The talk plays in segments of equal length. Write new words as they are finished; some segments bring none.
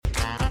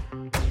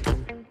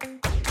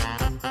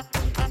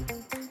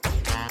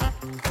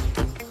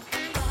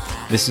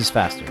This is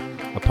Faster,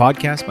 a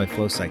podcast by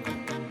Flow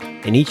Cycling.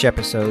 In each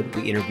episode,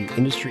 we interview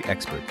industry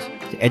experts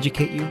to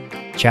educate you,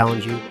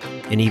 challenge you,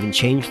 and even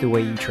change the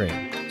way you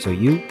train so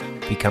you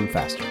become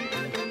faster.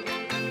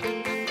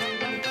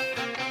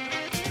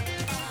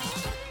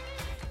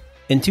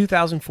 In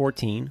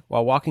 2014,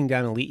 while walking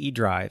down Elite E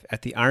Drive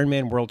at the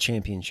Ironman World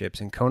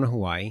Championships in Kona,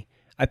 Hawaii,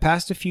 I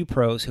passed a few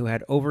pros who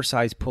had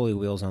oversized pulley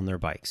wheels on their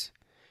bikes.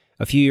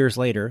 A few years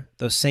later,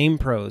 those same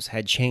pros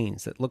had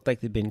chains that looked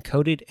like they'd been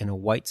coated in a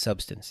white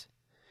substance.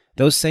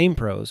 Those same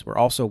pros were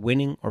also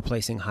winning or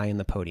placing high in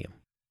the podium.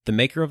 The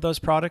maker of those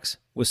products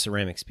was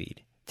Ceramic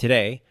Speed.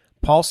 Today,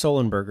 Paul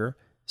Solenberger,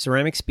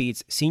 Ceramic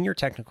Speed's Senior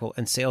Technical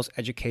and Sales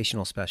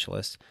Educational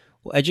Specialist,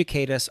 will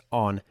educate us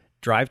on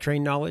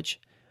drivetrain knowledge,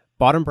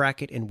 bottom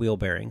bracket and wheel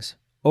bearings,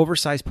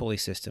 oversized pulley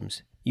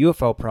systems,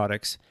 UFO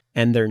products,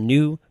 and their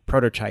new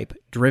prototype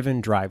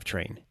driven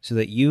drivetrain so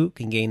that you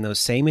can gain those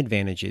same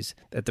advantages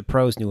that the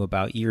pros knew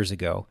about years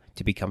ago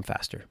to become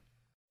faster.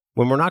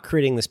 When we're not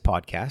creating this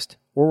podcast,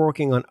 we're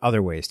working on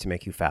other ways to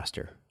make you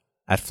faster.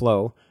 At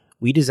Flow,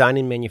 we design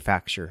and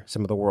manufacture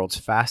some of the world's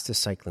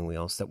fastest cycling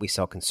wheels that we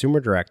sell consumer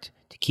direct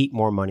to keep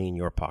more money in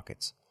your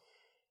pockets.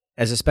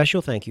 As a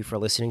special thank you for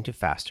listening to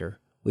Faster,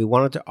 we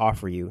wanted to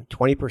offer you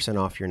 20%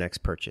 off your next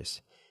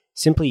purchase.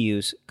 Simply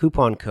use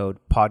coupon code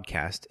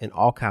PODCAST in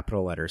all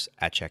capital letters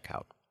at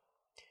checkout.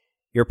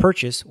 Your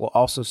purchase will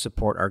also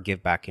support our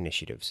Give Back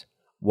initiatives.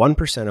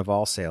 1% of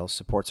all sales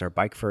supports our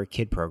Bike for a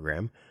Kid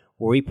program,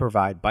 where we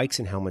provide bikes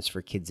and helmets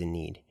for kids in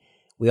need.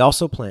 We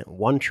also plant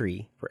one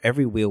tree for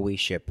every wheel we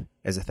ship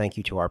as a thank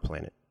you to our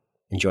planet.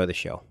 Enjoy the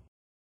show.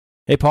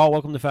 Hey, Paul,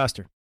 welcome to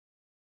Faster.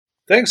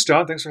 Thanks,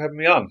 John. Thanks for having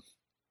me on.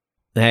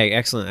 Hey,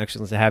 excellent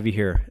to have you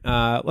here.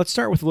 Let's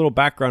start with a little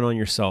background on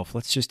yourself.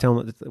 Let's just tell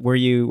them where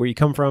you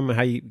come from,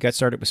 how you got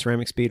started with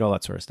Ceramic Speed, all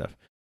that sort of stuff.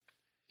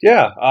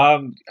 Yeah,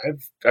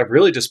 I've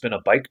really just been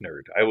a bike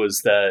nerd. I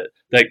was that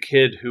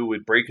kid who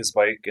would break his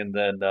bike and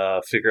then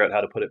figure out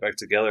how to put it back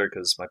together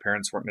because my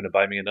parents weren't going to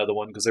buy me another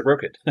one because they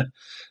broke it.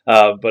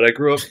 But I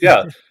grew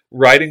up,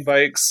 riding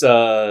bikes.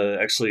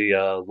 Actually,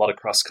 a lot of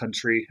cross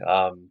country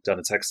down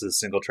in Texas,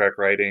 single track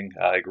riding.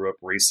 I grew up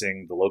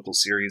racing the local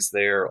series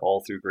there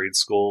all through grade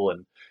school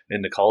and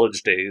into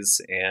college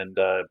days. And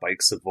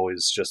bikes have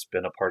always just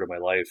been a part of my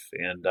life,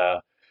 and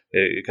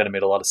it kind of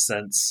made a lot of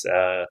sense.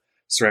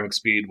 Ceramic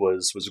Speed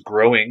was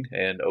growing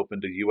and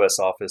opened a U.S.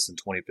 office in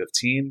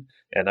 2015,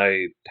 and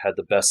I had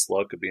the best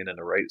luck of being in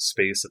the right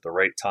space at the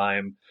right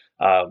time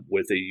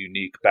with a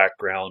unique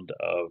background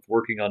of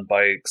working on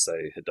bikes.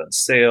 I had done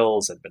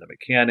sales, I'd been a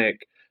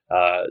mechanic,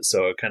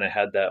 so I kind of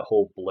had that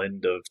whole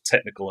blend of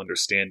technical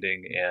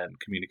understanding and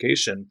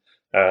communication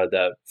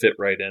that fit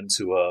right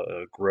into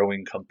a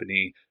growing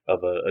company of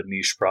a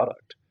niche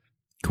product.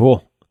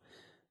 Cool.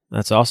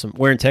 That's awesome.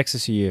 Where in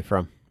Texas are you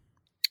from?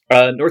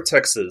 North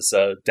Texas,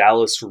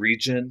 Dallas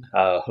region,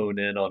 hone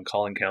in on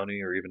Collin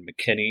County or even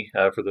McKinney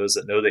for those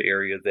that know the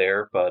area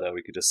there. But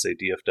we could just say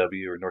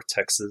DFW or North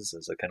Texas,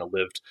 as I kind of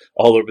lived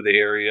all over the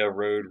area,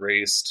 rode,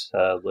 raced,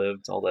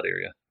 lived, all that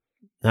area.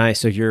 Nice.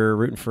 So you're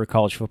rooting for a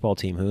college football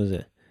team. Who is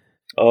it?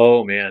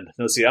 Oh man,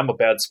 no. See, I'm a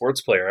bad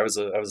sports player. I was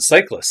a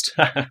cyclist.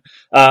 No,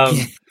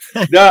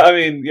 I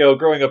mean,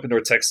 growing up in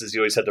North Texas, you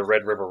always had the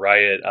Red River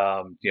Riot,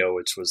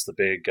 which was the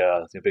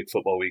big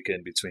football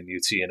weekend between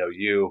UT and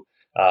OU.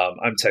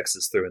 I'm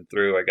Texas through and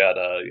through. I got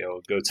a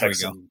Go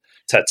Texan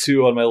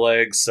tattoo on my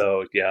leg,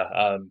 so yeah,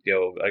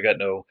 I got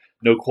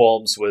no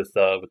qualms with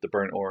the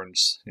burnt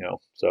orange.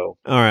 So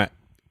all right,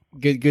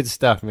 good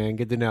stuff, man.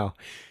 Good to know.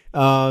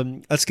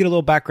 Let's get a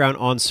little background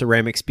on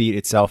Ceramic Speed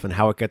itself and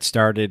how it got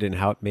started and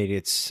how it made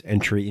its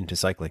entry into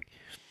cycling.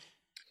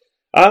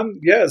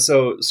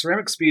 So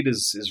Ceramic Speed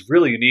is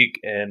really unique,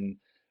 and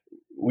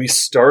we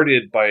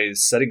started by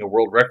setting a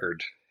world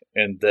record,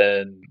 and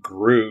then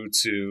grew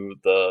to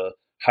the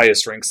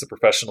highest ranks of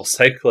professional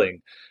cycling.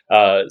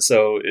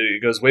 So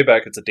it goes way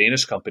back. It's a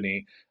Danish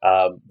company,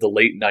 the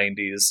late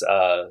 90s,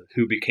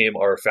 who became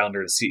our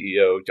founder and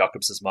CEO,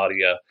 Jakob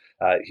Sismadia.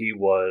 He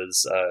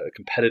was a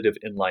competitive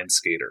inline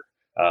skater,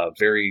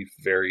 very,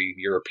 very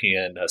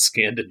European,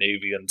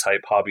 Scandinavian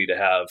type hobby to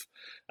have.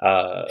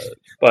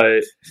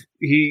 But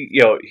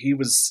he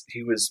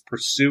was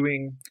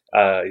pursuing,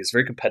 he's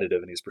very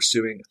competitive, and he's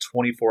pursuing a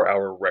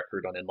 24-hour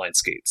record on inline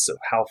skates. So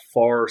how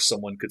far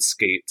someone could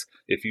skate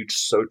if you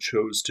so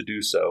chose to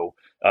do so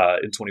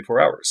in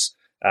 24 hours.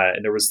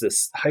 And there was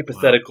this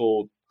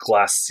hypothetical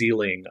glass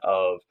ceiling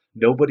of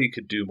nobody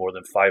could do more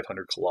than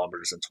 500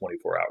 kilometers in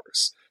 24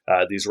 hours.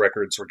 These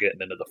records were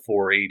getting into the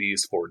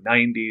 480s,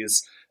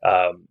 490s.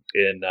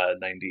 In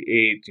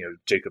 98,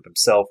 Jacob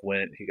himself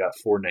went, he got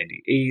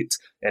 498.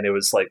 And it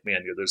was like,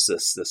 man, there's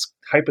this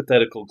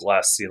hypothetical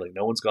glass ceiling.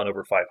 No one's gone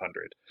over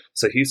 500.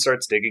 So he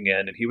starts digging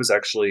in, and he was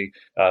actually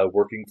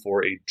working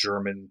for a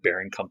German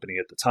bearing company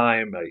at the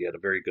time. He had a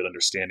very good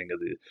understanding of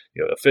the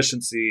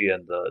efficiency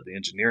and the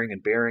engineering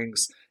and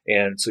bearings.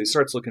 And so he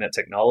starts looking at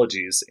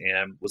technologies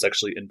and was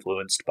actually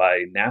influenced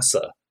by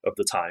NASA of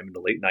the time in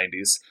the late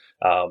 90s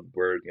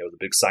where the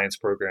big science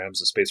programs,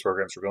 the space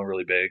programs were going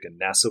really big, and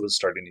NASA was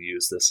starting to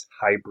use this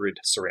hybrid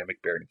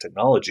ceramic bearing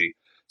technology,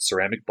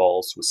 ceramic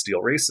balls with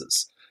steel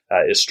races.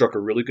 It struck a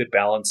really good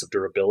balance of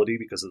durability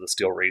because of the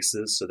steel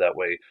races, so that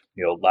way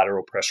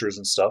lateral pressures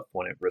and stuff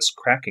wouldn't risk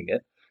cracking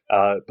it.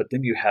 But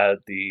then you had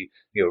the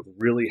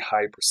really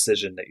high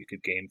precision that you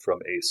could gain from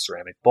a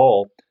ceramic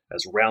ball,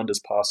 as round as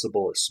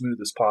possible, as smooth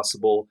as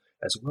possible,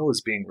 as well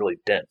as being really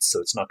dense, so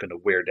it's not going to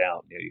wear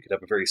down. You could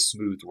have a very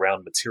smooth,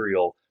 round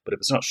material, but if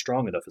it's not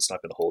strong enough, it's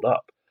not going to hold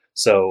up.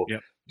 So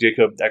yep.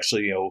 Jacob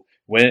actually,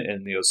 went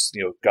and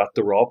got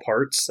the raw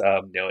parts,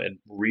 and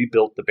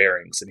rebuilt the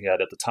bearings. And he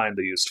had, at the time,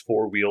 they used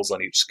 4 wheels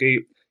on each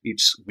skate.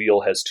 Each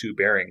wheel has 2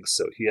 bearings,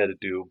 so he had to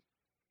do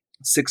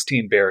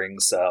 16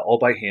 bearings, all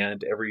by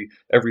hand. Every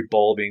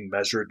ball being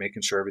measured,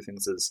 making sure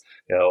everything's as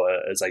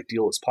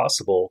ideal as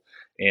possible.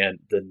 And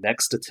the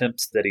next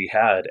attempt that he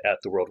had at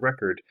the world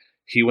record,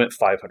 he went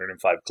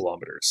 505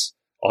 kilometers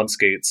on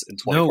skates in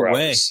 24 hours.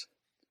 Way.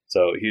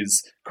 So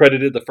he's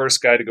credited the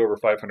first guy to go over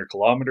 500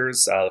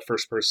 kilometers, the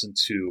first person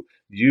to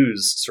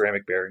use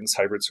ceramic bearings,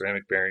 hybrid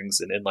ceramic bearings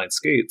in inline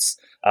skates,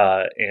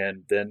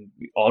 and then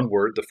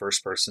onward, the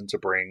first person to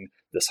bring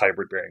this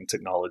hybrid bearing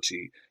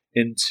technology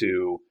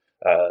into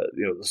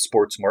the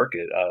sports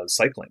market,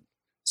 cycling.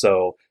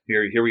 So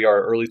here we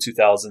are, early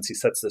 2000s. He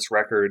sets this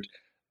record,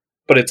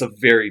 but it's a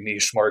very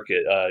niche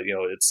market.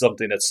 It's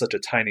something that's such a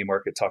tiny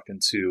market.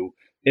 Talking to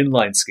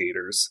inline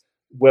skaters,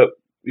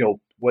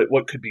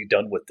 what could be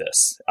done with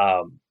this?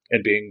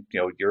 And being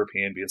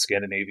European, being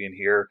Scandinavian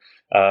here,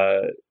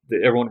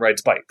 everyone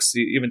rides bikes,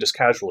 even just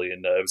casually.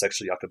 And it was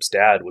actually Jakob's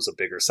dad was a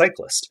bigger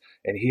cyclist,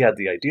 and he had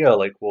the idea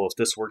like, well, if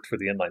this worked for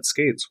the inline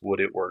skates, would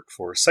it work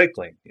for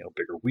cycling?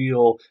 Bigger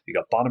wheel, you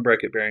got bottom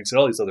bracket bearings and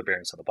all these other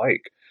bearings on the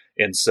bike.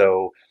 And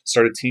so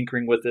started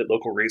tinkering with it,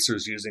 local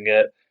racers using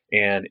it.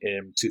 And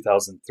in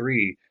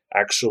 2003,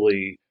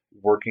 actually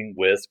working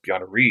with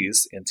Bjarne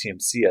Riis and Team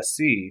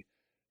CSC,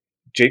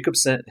 Jacob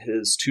spent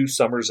his 2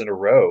 summers in a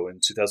row in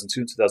 2002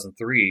 and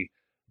 2003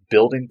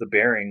 building the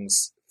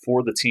bearings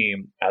for the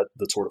team at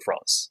the Tour de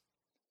France.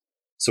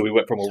 So we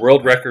went from a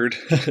world record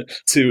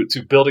to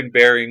building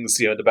bearings,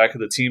 in the back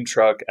of the team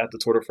truck at the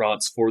Tour de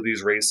France for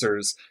these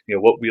racers.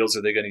 What wheels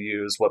are they going to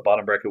use? What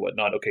bottom bracket? What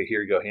not? Okay,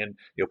 here you go, hand.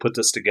 Put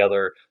this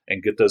together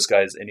and get those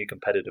guys any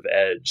competitive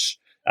edge.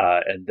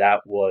 And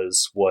that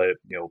was what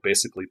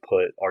basically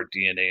put our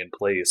DNA in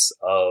place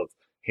of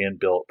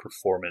hand-built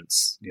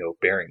performance,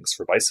 bearings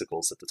for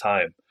bicycles at the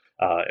time.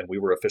 And we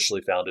were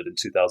officially founded in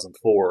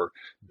 2004,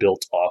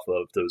 built off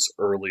of those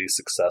early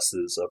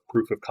successes of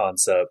proof of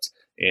concept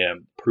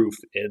and proof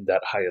in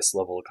that highest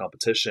level of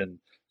competition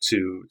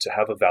to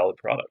have a valid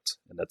product.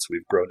 And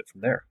we've grown it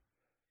from there.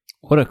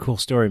 What a cool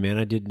story, man.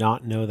 I did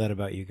not know that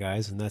about you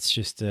guys. And that's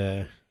just,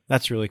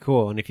 that's really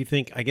cool. And if you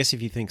think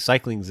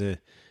cycling's a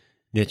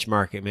niche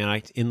market,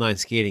 man, inline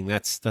skating,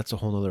 that's a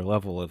whole nother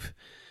level of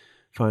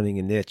finding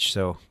a niche.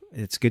 So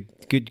it's good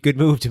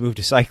move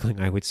to cycling,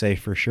 I would say,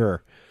 for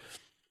sure.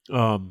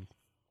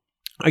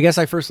 I guess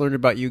I first learned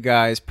about you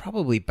guys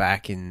probably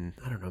back in,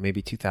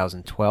 maybe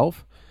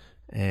 2012.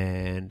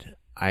 And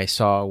I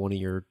saw one of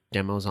your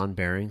demos on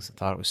bearings and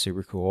thought it was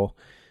super cool.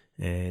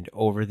 And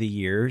over the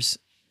years,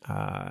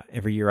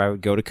 every year I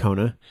would go to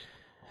Kona.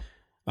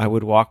 I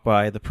would walk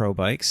by the pro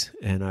bikes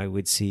and I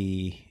would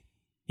see,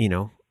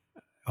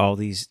 all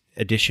these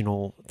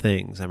additional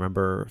things. I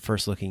remember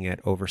first looking at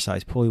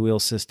oversized pulley wheel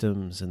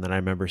systems, and then I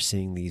remember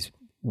seeing these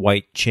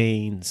white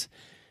chains,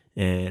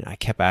 and I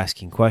kept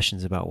asking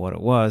questions about what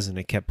it was, and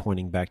it kept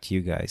pointing back to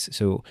you guys.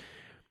 So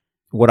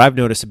what I've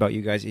noticed about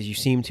you guys is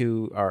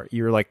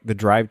you're like the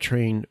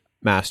drivetrain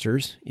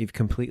masters. You've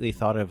completely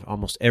thought of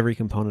almost every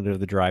component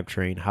of the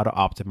drivetrain, how to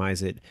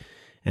optimize it,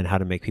 and how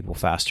to make people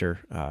faster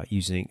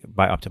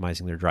by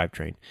optimizing their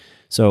drivetrain.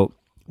 So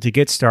to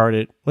get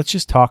started, let's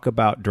just talk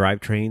about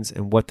drivetrains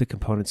and what the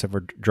components of a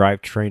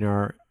drivetrain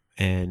are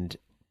and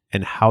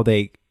how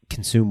they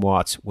consume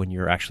watts when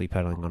you're actually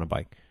pedaling on a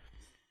bike.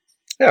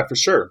 Yeah, for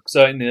sure.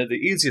 So the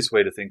easiest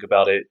way to think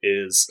about it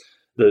is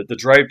the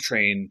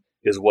drivetrain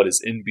is what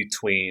is in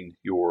between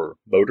your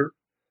motor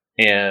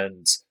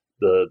and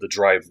the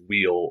drive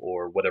wheel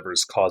or whatever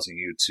is causing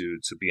you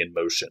to be in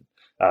motion.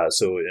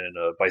 So in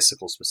a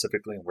bicycle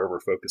specifically, and where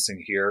we're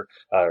focusing here,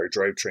 our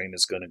drivetrain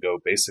is going to go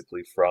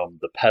basically from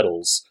the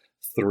pedals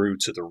through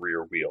to the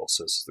rear wheel.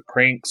 So this is the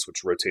cranks,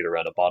 which rotate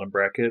around a bottom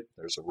bracket.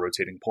 There's a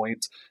rotating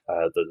point.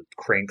 The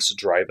cranks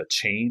drive a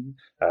chain,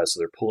 so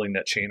they're pulling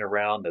that chain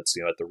around. That's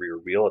at the rear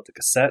wheel at the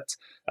cassette.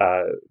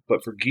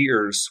 But for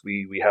gears,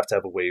 we have to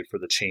have a way for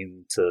the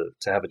chain to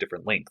have a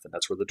different length, and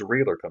that's where the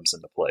derailleur comes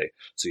into play.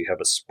 So you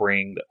have a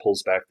spring that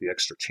pulls back the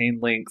extra chain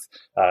length,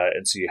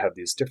 and so you have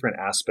these different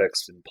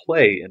aspects in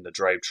play in the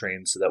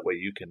drivetrain, so that way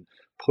you can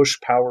push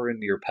power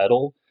into your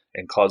pedal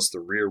and cause the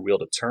rear wheel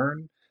to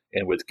turn.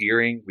 And with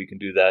gearing, we can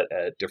do that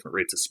at different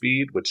rates of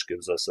speed, which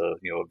gives us a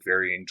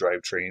varying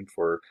drivetrain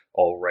for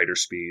all rider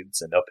speeds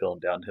and uphill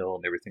and downhill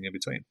and everything in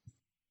between.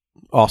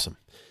 Awesome.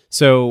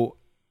 So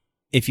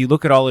if you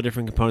look at all the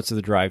different components of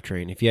the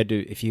drivetrain,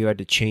 if you had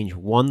to change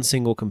one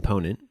single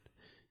component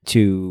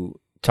to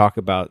talk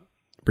about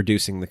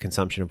reducing the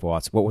consumption of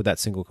watts, what would that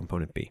single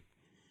component be?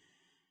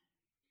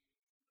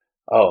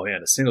 Oh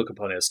man, a single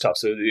component is tough.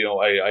 So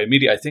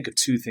I think of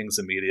two things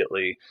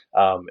immediately,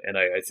 and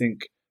I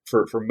think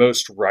for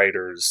most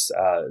writers,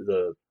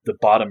 the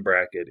bottom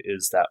bracket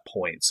is that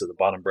point. So the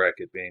bottom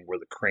bracket being where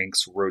the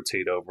cranks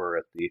rotate over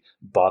at the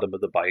bottom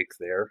of the bike.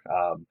 There,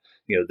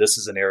 this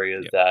is an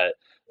area Yep.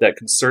 that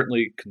can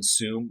certainly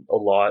consume a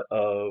lot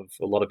of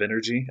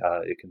energy.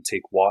 It can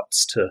take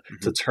watts to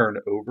turn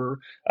over.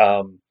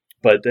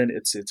 But then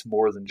it's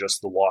more than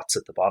just the watts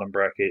at the bottom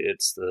bracket.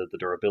 It's the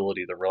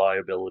durability, the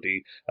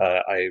reliability.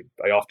 I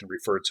often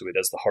refer to it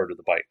as the heart of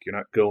the bike. You're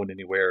not going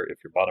anywhere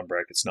if your bottom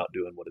bracket's not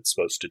doing what it's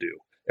supposed to do.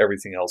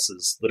 Everything else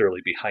is literally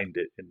behind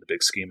it in the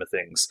big scheme of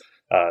things.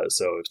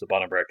 So if the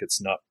bottom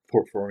bracket's not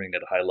performing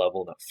at a high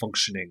level, not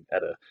functioning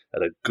at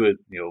a good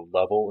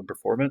level in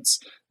performance,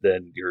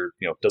 then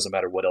doesn't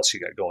matter what else you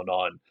got going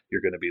on,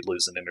 you're going to be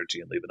losing energy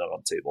and leaving it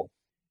on the table.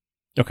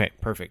 Okay,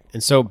 perfect.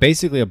 And so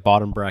basically a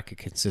bottom bracket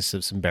consists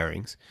of some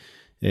bearings.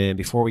 And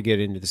before we get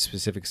into the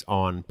specifics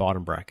on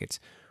bottom brackets,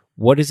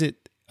 what is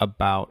it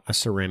about a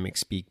ceramic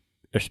speed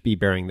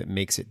bearing that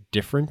makes it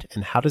different?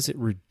 And how does it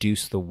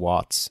reduce the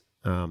watts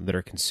that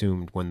are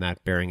consumed when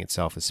that bearing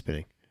itself is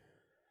spinning?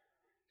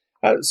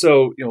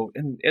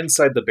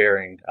 Inside the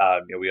bearing,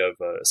 we have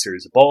a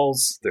series of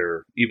balls.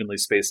 They're evenly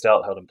spaced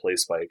out, held in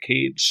place by a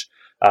cage.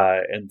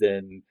 And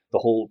then the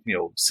whole,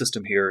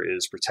 system here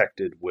is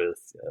protected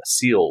with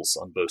seals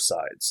on both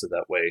sides. So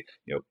that way,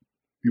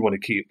 you want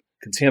to keep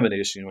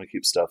contamination, you want to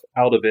keep stuff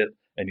out of it,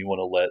 and you want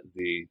to let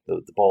the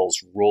balls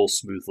roll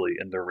smoothly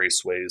in their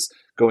raceways,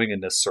 going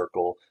in this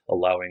circle,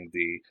 allowing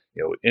the,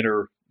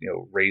 inner,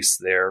 race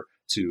there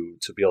to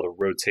be able to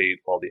rotate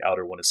while the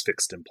outer one is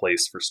fixed in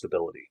place for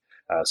stability.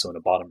 So in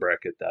a bottom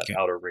bracket, that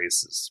outer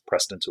race is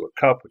pressed into a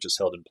cup, which is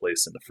held in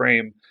place in the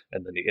frame,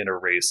 and then the inner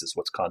race is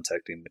what's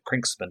contacting the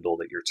crank spindle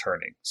that you're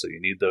turning. So you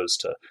need those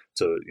to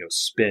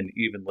spin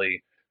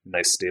evenly,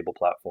 nice stable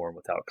platform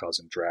without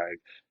causing drag,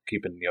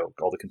 keeping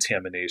all the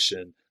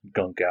contamination,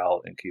 gunk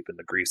out, and keeping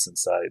the grease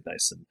inside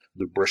nice and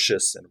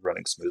lubricious and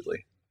running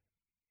smoothly.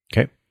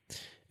 Okay.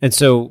 And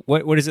so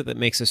what is it that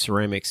makes a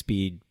ceramic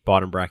speed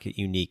bottom bracket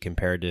unique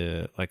compared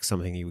to like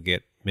something you would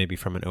get maybe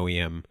from an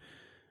OEM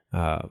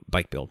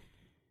bike build?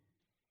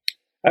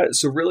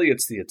 So really,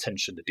 it's the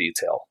attention to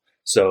detail.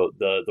 So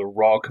the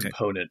raw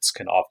components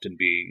can often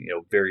be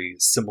very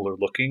similar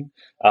looking.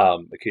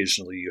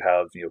 Occasionally, you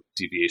have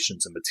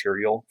deviations in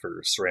material.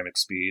 For ceramic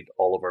speed,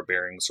 all of our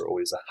bearings are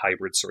always a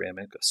hybrid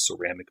ceramic, a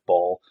ceramic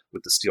ball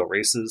with the steel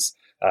races.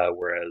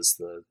 Whereas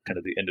the kind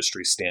of the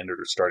industry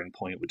standard or starting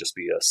point would just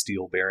be a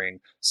steel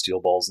bearing,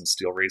 steel balls, and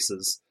steel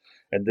races.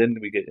 And then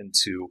we get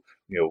into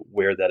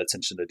where that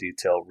attention to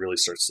detail really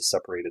starts to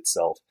separate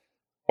itself.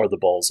 Are the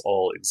balls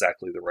all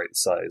exactly the right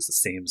size, the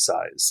same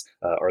size?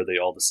 Are they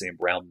all the same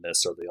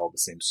roundness? Are they all the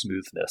same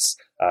smoothness?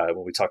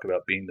 When we talk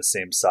about being the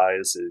same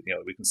size,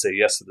 we can say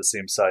yes to the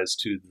same size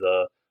to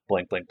the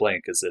blank, blank,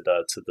 blank. Is it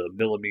to the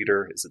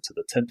millimeter? Is it to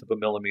the tenth of a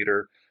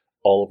millimeter?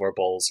 All of our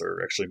balls are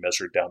actually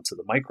measured down to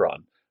the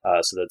micron.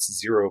 So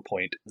that's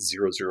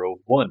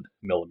 0.001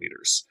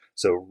 millimeters.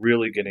 So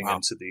really getting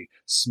into the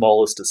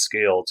smallest of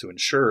scale to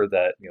ensure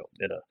that,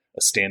 in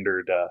a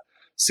standard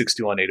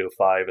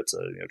 61805, it's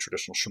a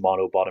traditional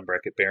Shimano bottom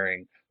bracket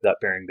bearing. That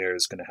bearing there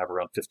is going to have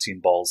around 15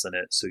 balls in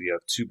it. So you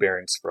have two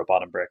bearings for a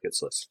bottom bracket.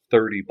 So that's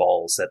 30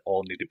 balls that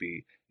all need to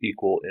be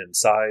equal in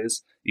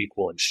size,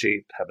 equal in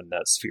shape, having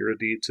that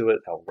sphericity to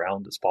it, how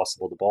round as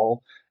possible the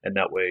ball. And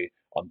that way,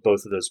 on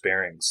both of those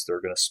bearings,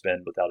 they're going to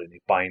spin without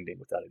any binding,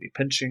 without any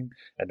pinching,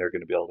 and they're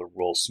going to be able to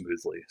roll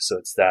smoothly. So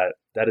it's that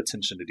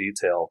attention to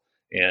detail.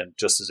 And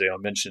just as I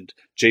mentioned,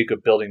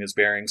 Jacob building his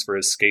bearings for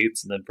his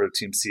skates and then for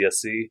Team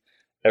CSC,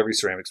 every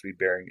ceramic speed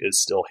bearing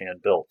is still hand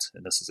built.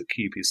 And this is a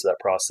key piece of that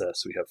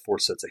process. We have 4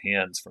 sets of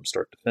hands from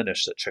start to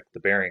finish that check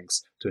the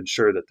bearings to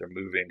ensure that they're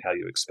moving how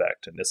you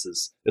expect. And this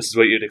is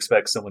what you'd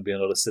expect someone being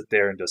able to sit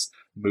there and just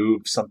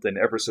move something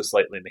ever so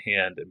slightly in the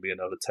hand and being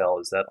able to tell,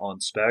 is that on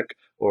spec,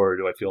 or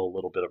do I feel a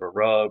little bit of a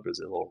rub? Is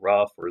it a little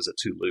rough, or is it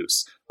too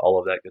loose? All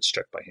of that gets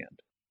checked by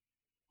hand.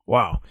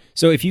 Wow.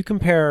 So if you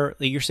compare,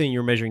 like you're saying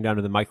you're measuring down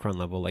to the micron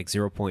level, like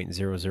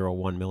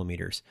 0.001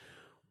 millimeters,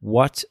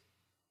 what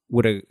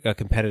would a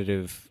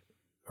competitive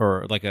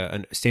or like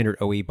a standard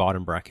OE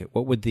bottom bracket,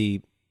 what would the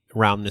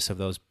roundness of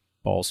those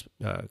balls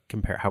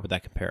compare? How would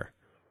that compare?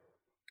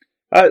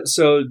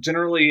 So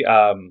generally,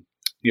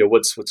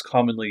 what's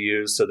commonly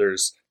used. So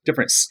there's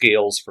different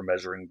scales for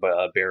measuring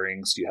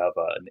bearings. You have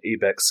an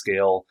ABEX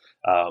scale,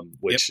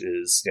 which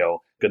is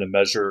going to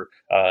measure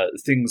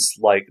things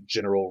like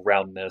general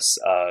roundness,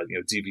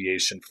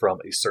 deviation from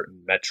a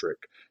certain metric.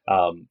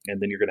 And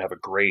then you're going to have a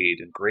grade,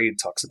 and grade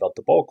talks about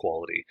the ball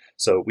quality.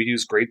 So we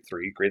use grade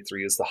 3. Grade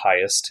 3 is the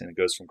highest, and it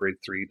goes from grade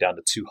 3 down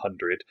to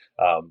 200.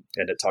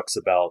 And it talks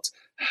about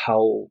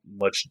how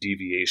much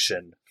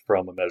deviation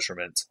from a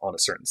measurement on a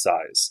certain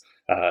size.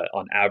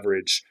 On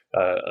average,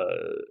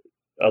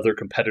 other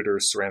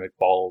competitors' ceramic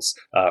balls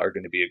are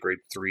going to be a grade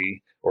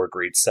 3 or a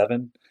grade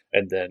 7.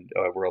 And then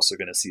we're also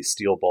going to see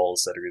steel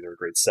balls that are either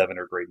grade 7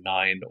 or grade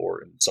 9,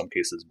 or in some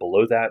cases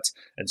below that.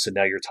 And so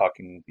now you're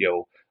talking,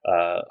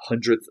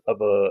 hundredth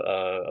of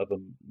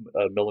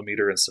a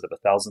millimeter instead of a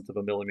thousandth of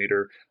a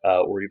millimeter,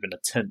 or even a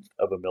tenth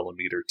of a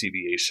millimeter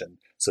deviation.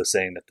 So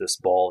saying that this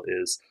ball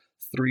is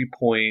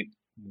 3.1,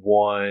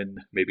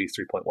 maybe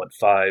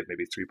 3.15,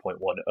 maybe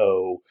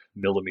 3.10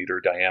 millimeter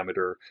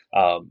diameter.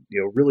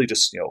 Really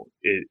just,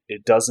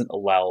 it doesn't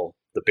allow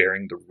the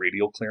bearing, the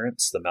radial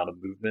clearance, the amount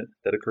of movement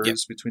that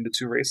occurs between the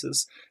two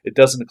races. It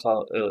doesn't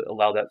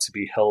allow that to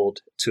be held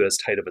to as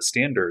tight of a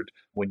standard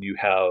when you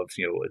have,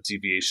 a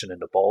deviation in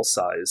the ball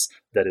size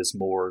that is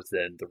more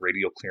than the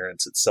radial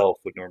clearance itself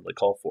would normally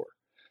call for.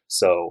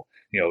 So,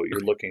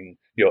 you're looking,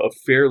 a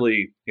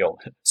fairly,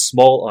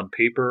 small on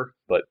paper,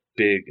 but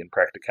big in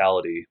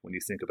practicality when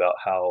you think about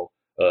how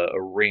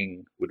a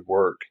ring would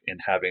work in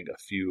having a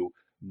few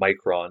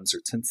microns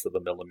or tenths of a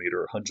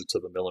millimeter or hundredths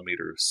of a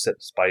millimeter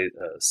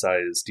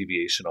size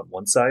deviation on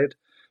one side.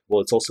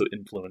 Well, it's also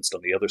influenced on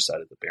the other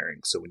side of the bearing.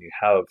 So when you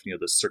have,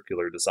 the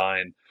circular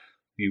design,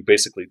 you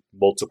basically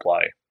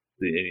multiply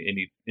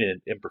any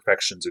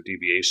imperfections or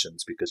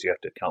deviations because you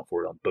have to account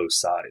for it on both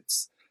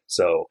sides.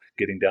 So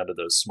getting down to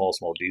those small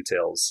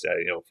details,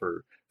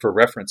 for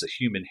reference, a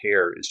human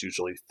hair is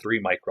usually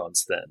 3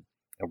 microns thin,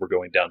 and we're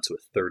going down to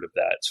a third of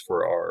that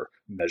for our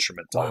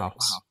measurement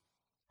tolerance.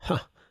 Wow. Huh.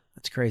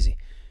 That's crazy.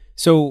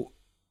 So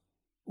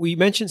we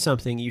mentioned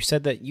something. You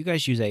said that you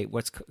guys use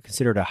what's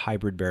considered a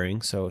hybrid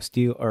bearing, so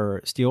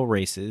steel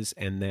races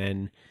and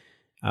then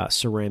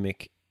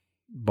ceramic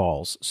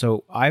balls.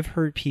 So I've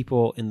heard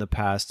people in the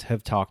past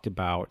have talked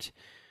about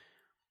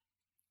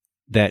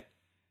that.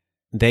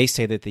 They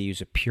say that they use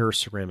a pure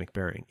ceramic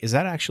bearing. Is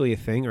that actually a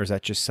thing, or is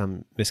that just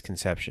some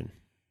misconception?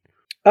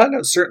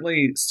 No,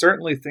 certainly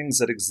things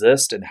that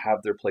exist and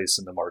have their place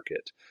in the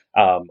market.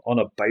 On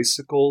a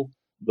bicycle,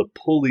 the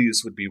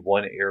pulleys would be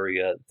one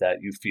area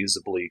that you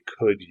feasibly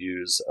could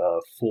use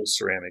a full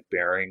ceramic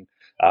bearing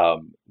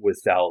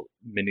without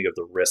many of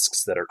the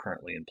risks that are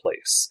currently in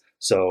place.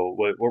 So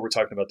what we're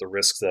talking about, the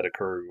risks that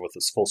occur with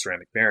this full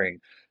ceramic bearing,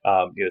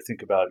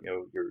 think about,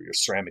 your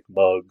ceramic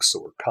mugs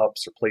or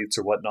cups or plates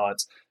or whatnot.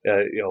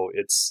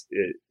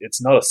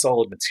 It's not a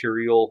solid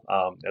material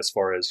as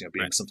far as,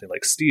 being right. Something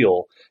like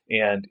steel,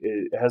 and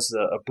it has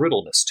a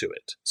brittleness to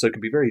it. So it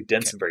can be very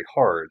dense and very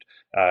hard,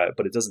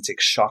 but it doesn't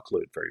take shock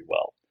load very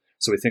well.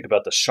 So we think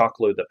about the shock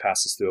load that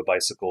passes through a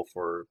bicycle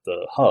for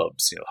the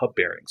hubs, hub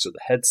bearings or the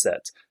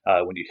headset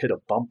when you hit a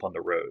bump on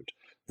the road.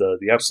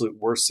 The absolute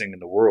worst thing in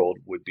the world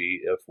would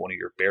be if one of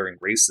your bearing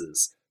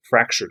races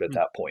fractured at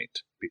that point,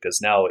 because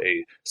now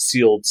a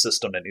sealed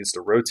system that needs to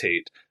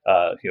rotate,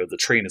 the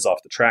train is off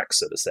the track,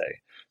 so to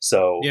say.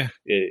 So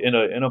in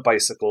a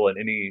bicycle, and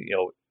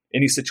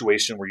any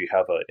situation where you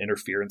have an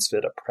interference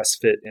fit, a press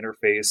fit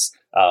interface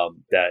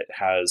that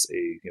has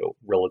a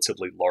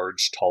relatively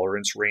large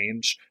tolerance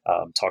range,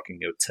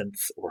 talking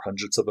tenths or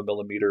hundredths of a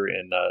millimeter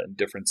in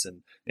difference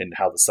in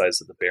how the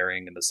size of the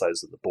bearing and the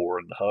size of the bore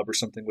and the hub or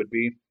something would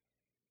be.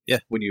 Yeah.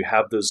 When you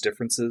have those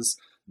differences,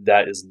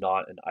 that is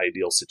not an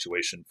ideal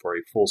situation for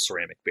a full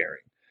ceramic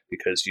bearing,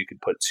 because you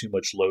could put too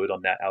much load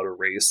on that outer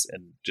race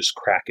and just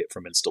crack it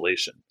from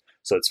installation.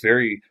 So it's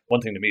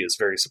one thing to me is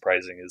very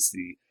surprising is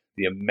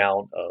the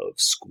amount of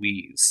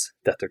squeeze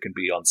that there can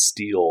be on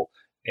steel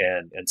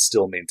and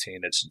still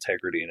maintain its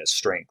integrity and its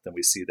strength. And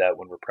we see that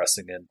when we're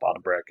pressing in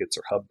bottom brackets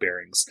or hub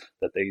bearings,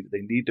 that they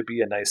need to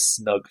be a nice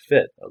snug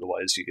fit.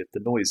 Otherwise you get the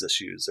noise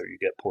issues, or you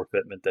get poor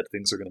fitment that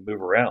things are going to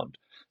move around.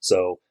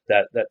 So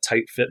that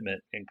tight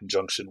fitment in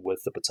conjunction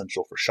with the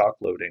potential for shock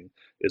loading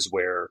is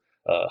where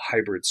a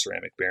hybrid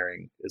ceramic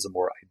bearing is a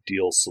more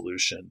ideal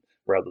solution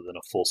rather than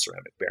a full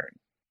ceramic bearing.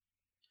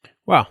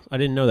 Wow, I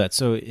didn't know that.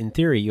 So in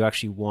theory, you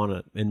actually want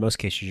to, in most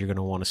cases, you're going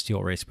to want a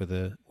steel race with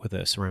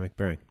a ceramic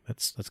bearing.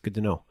 That's good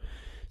to know.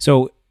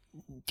 So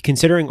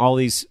considering all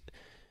these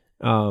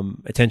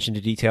attention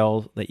to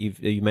detail that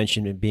you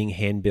mentioned and being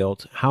hand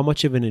built, how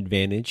much of an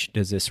advantage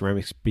does this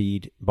ceramic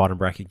speed bottom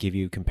bracket give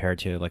you compared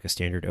to like a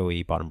standard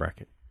OE bottom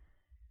bracket?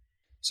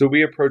 So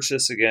we approach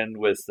this again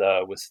with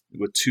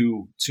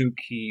two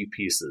key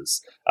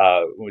pieces.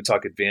 When we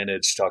talk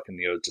advantage, talking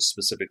just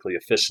specifically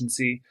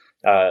efficiency.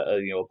 A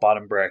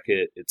bottom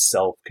bracket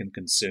itself can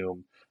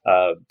consume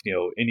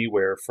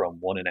anywhere from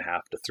 1.5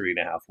 to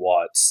 3.5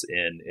 watts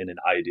in an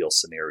ideal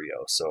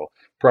scenario. So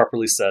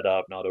properly set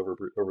up, not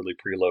overly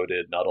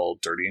preloaded, not all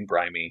dirty and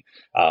grimy.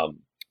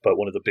 But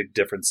one of the big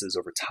differences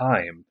over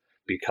time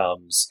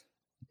becomes,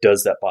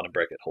 does that bottom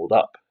bracket hold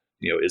up?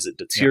 Is it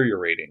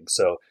deteriorating? Yeah.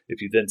 So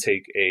if you then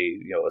take a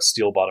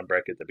steel bottom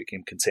bracket that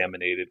became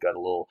contaminated, got a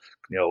little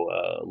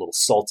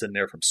salt in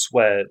there from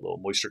sweat, a little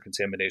moisture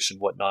contamination,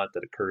 whatnot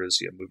that occurs,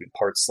 moving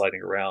parts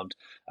sliding around,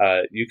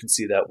 you can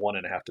see that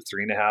 1.5 to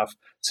 3.5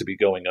 to be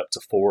going up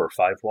to 4 or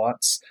 5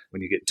 watts.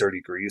 When you get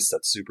dirty grease,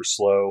 that's super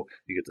slow.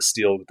 You get the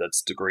steel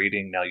that's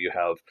degrading. Now you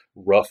have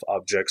rough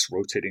objects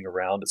rotating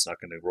around. It's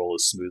not going to roll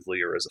as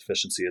smoothly or as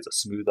efficiently as a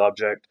smooth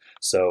object.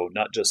 So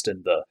not just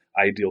in the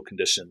ideal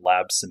condition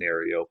lab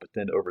scenario, but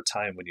then over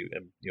time when you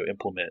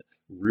implement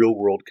real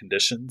world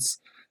conditions,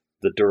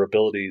 the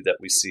durability that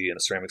we see in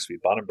a ceramic speed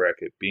bottom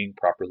bracket being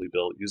properly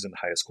built using the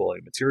highest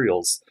quality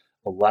materials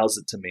allows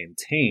it to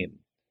maintain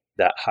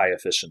that high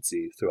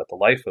efficiency throughout the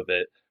life of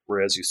it,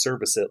 whereas you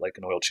service it like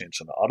an oil change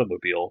on an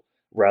automobile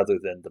rather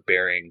than the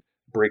bearing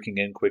breaking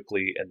in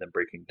quickly and then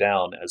breaking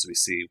down, as we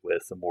see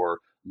with a more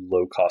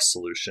low-cost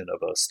solution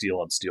of a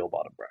steel-on-steel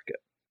bottom bracket.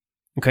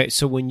 Okay,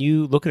 so when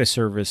you look at a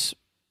service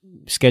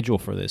schedule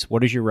for this,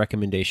 what is your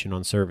recommendation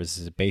on service?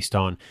 Is it based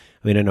on,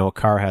 I mean, I know a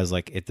car has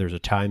there's a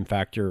time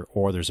factor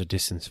or there's a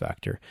distance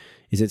factor.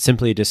 Is it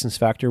simply a distance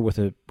factor with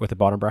a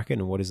bottom bracket,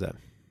 and what is that?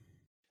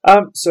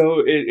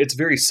 So it's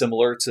very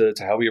similar to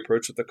how we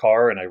approach with the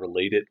car, and I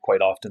relate it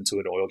quite often to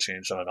an oil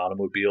change on an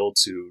automobile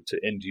to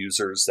end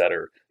users that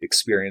are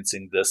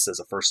experiencing this as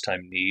a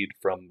first-time need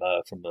from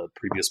the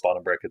previous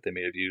bottom bracket they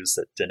may have used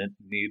that didn't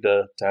need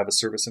to have a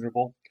service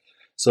interval.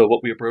 So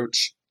what we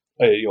approach,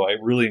 I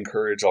really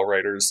encourage all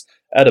riders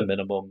at a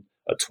minimum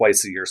a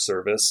twice-a-year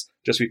service,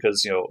 just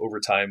because over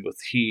time with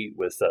heat,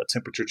 with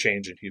temperature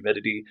change and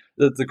humidity,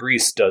 the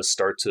grease does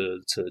start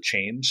to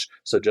change.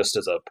 So just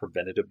as a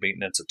preventative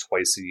maintenance, a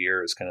twice a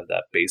year is kind of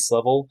that base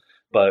level.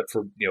 But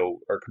for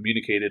are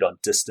communicated on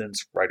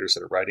distance, riders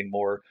that are riding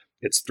more,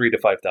 it's 3,000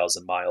 to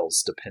 5,000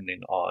 miles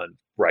depending on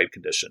ride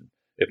condition.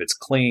 If it's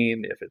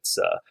clean, if it's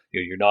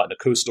you're not in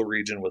a coastal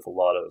region with a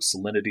lot of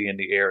salinity in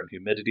the air and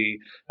humidity,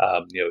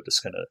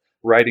 just kind of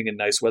riding in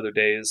nice weather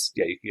days,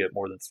 you can get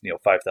more than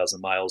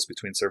 5,000 miles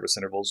between service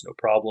intervals, no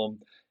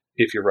problem.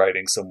 If you're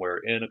riding somewhere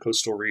in a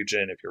coastal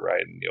region, if you're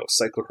riding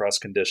cyclocross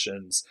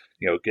conditions,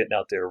 getting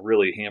out there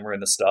really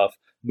hammering the stuff,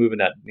 moving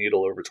that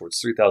needle over towards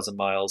 3,000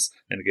 miles.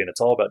 And again,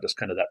 it's all about just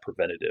kind of that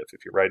preventative.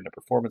 If you're riding a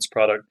performance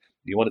product,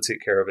 you want to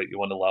take care of it. You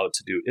want to allow it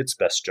to do its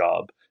best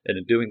job. And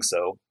in doing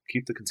so,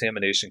 keep the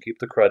contamination, keep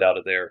the crud out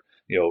of there.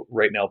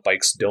 Right now,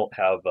 bikes don't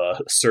have a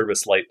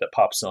service light that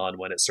pops on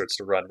when it starts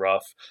to run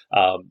rough.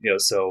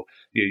 So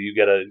you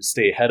got to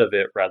stay ahead of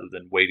it rather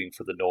than waiting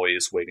for the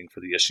noise, waiting for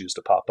the issues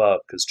to pop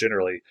up. Because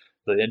generally,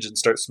 the engine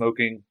starts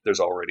smoking, there's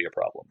already a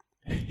problem.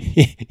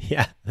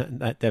 Yeah,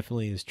 that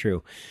definitely is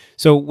true.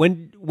 So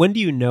when do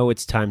you know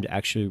it's time to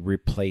actually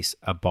replace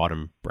a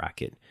bottom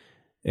bracket?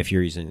 If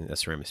you're using a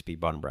ceramic speed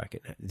bottom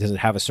bracket, does it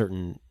have a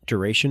certain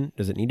duration?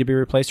 Does it need to be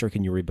replaced, or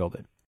can you rebuild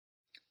it?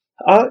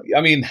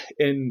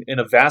 In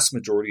a vast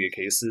majority of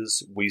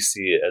cases, we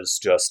see it as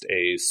just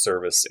a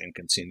service and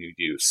continued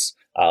use.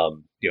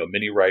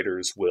 Many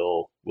riders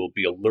will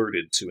be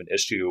alerted to an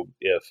issue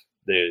if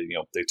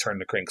they turn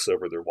the cranks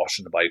over, they're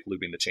washing the bike,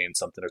 lubing the chain,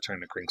 something, or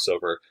turning the cranks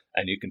over,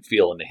 and you can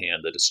feel in the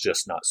hand that it's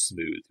just not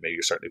smooth. Maybe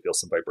you're starting to feel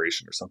some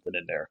vibration or something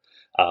in there,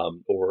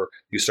 or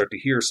you start to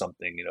hear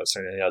something.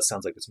 It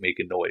sounds like it's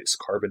making noise.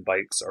 Carbon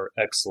bikes are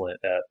excellent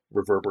at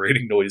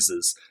reverberating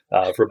noises,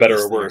 for better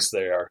or worse.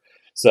 They are.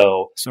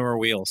 So are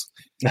wheels.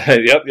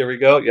 Yep, there we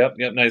go. Yep.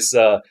 Nice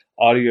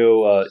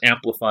audio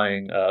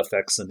amplifying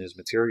effects in these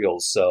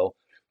materials. So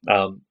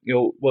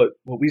what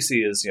we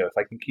see is if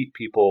I can keep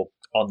people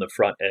on the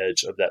front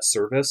edge of that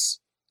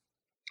service,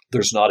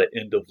 there's not an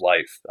end of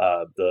life.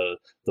 The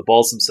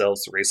balls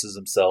themselves, the races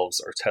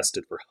themselves are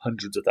tested for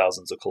hundreds of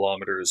thousands of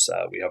kilometers.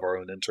 We have our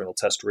own internal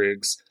test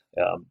rigs,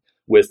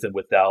 with and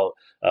without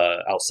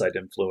outside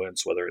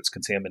influence, whether it's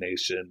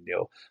contamination,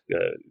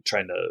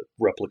 trying to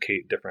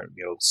replicate different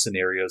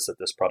scenarios that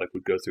this product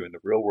would go through in the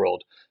real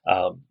world.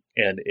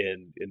 And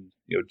in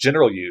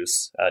general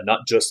use,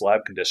 not just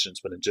lab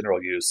conditions, but in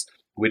general use,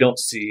 we don't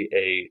see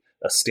a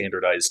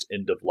standardized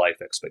end of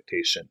life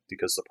expectation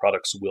because the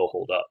products will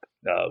hold up.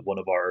 One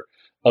of our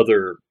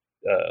other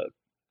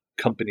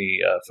company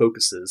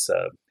focuses,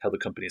 how the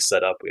company is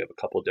set up. We have a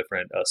couple of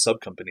different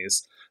sub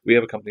companies. We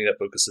have a company that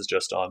focuses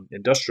just on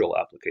industrial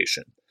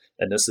application,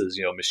 and this is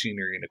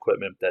machinery and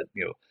equipment that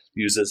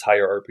uses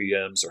higher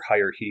RPMs or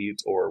higher heat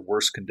or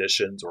worse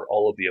conditions or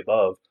all of the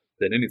above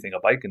than anything a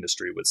bike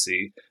industry would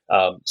see.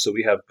 So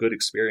we have good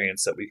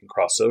experience that we can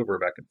cross over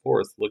back and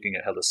forth, looking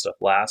at how this stuff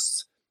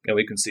lasts, and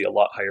we can see a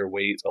lot higher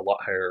weight, a lot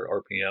higher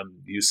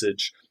RPM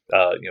usage,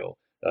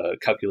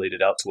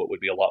 calculated out to what would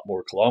be a lot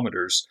more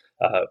kilometers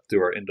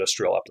through our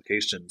industrial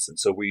applications. And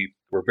so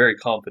we're very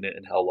confident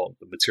in how long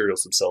the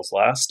materials themselves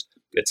last.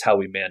 It's how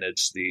we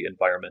manage the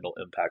environmental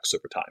impacts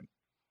over time.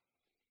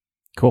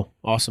 Cool.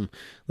 Awesome.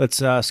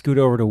 Let's scoot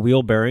over to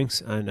wheel bearings.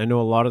 And I know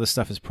a lot of the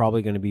stuff is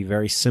probably going to be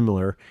very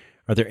similar.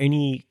 Are there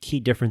any key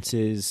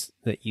differences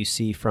that you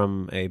see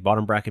from a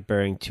bottom bracket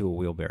bearing to a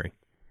wheel bearing?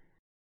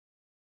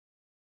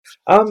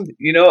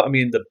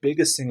 The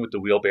biggest thing with the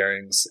wheel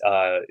bearings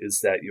is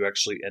that you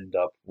actually end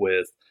up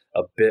with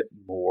a bit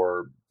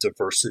more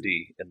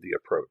diversity in the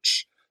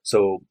approach.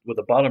 So with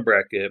a bottom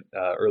bracket,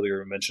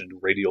 earlier we mentioned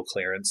radial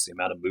clearance, the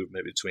amount of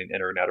movement between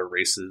inner and outer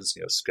races,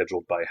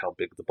 scheduled by how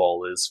big the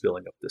ball is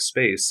filling up this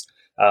space.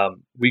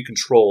 We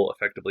control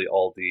effectively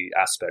all the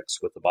aspects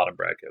with the bottom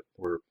bracket.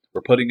 We're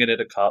putting it in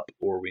a cup,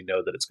 or we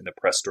know that it's going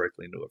to press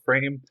directly into a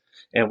frame,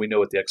 and we know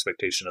what the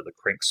expectation of the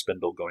crank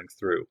spindle going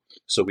through.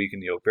 So we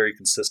can very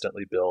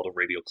consistently build a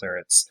radial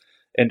clearance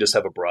and just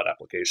have a broad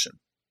application.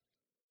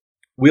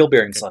 Wheel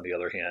bearings, on the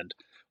other hand,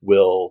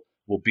 will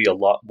be a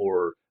lot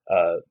more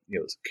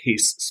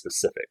case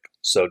specific.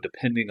 So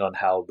depending on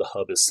how the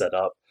hub is set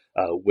up,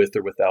 with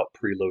or without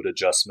preload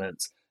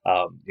adjustment,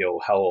 how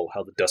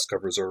the dust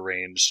covers are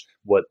arranged,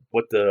 what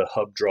the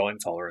hub drawing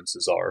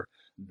tolerances are,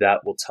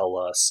 that will tell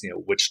us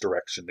which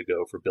direction to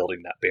go for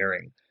building that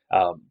bearing.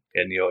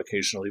 And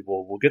occasionally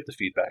we'll get the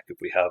feedback if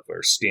we have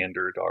our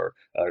standard, our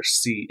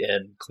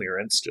CN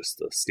clearance, just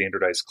the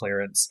standardized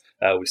clearance.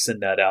 We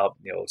send that out.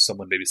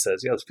 Someone maybe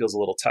says, "Yeah, this feels a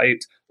little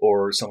tight,"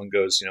 or someone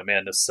goes,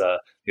 "Man, this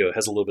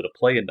has a little bit of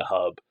play in the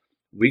hub."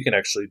 We can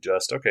actually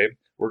just, okay,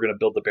 we're going to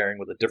build the bearing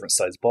with a different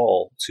size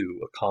ball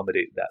to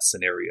accommodate that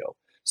scenario.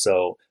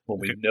 So when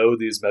we know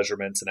these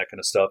measurements and that kind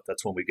of stuff,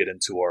 that's when we get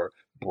into our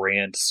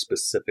brand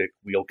specific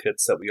wheel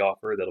kits that we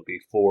offer. That'll be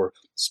for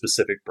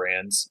specific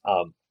brands.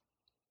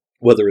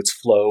 Whether it's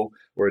Flow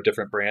or a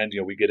different brand,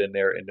 we get in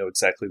there and know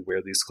exactly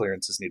where these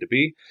clearances need to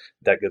be.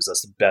 That gives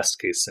us the best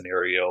case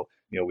scenario.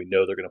 We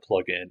know they're going to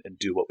plug in and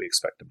do what we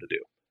expect them to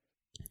do.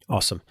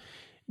 Awesome.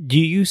 Do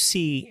you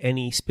see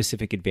any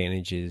specific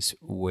advantages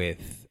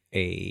with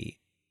a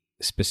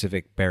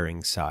specific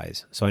bearing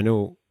size? So I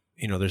know,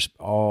 there's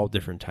all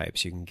different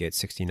types. You can get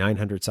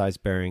 6900 size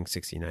bearing,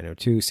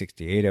 6902,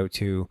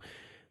 6802.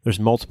 There's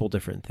multiple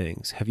different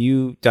things. Have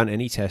you done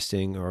any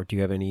testing, or do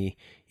you have any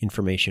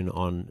information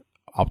on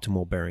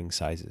optimal bearing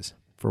sizes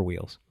for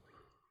wheels?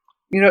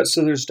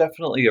 So there's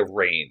definitely a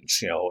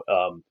range.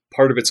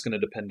 Part of it's going to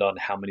depend on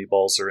how many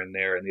balls are in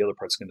there, and the other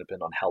part's going to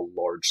depend on how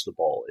large the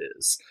ball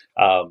is.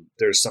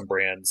 There's some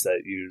brands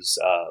that use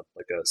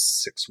like a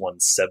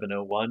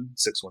 61701,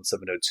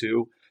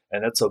 61702,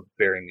 and that's a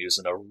bearing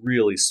using a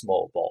really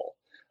small ball.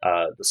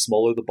 The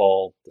smaller the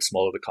ball, the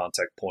smaller the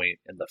contact point,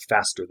 and the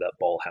faster that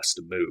ball has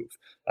to move.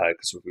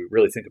 Because if we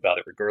really think about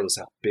it, regardless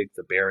of how big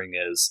the bearing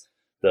is,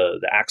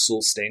 the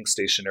axle staying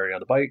stationary on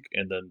the bike,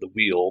 and then the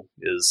wheel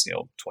is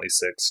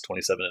 26,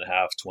 27 and a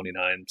half,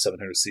 29,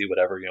 700C,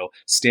 whatever,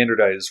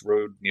 standardized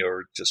road,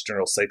 or just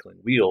general cycling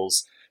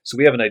wheels. So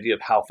we have an idea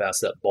of how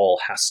fast that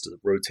ball has to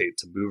rotate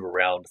to move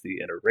around the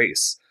inner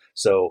race.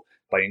 So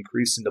by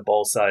increasing the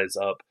ball size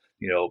up,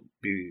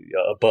 be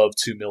above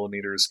 2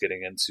 millimeters,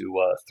 getting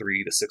into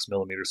 3 to 6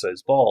 millimeter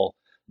size ball,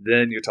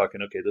 then you're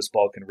talking, okay, this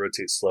ball can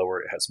rotate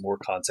slower. It has more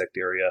contact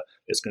area.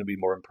 It's going to be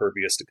more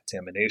impervious to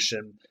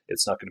contamination.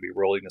 It's not going to be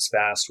rolling as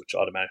fast, which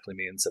automatically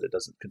means that it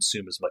doesn't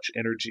consume as much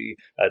energy.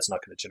 It's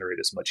not going to generate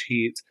as much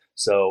heat.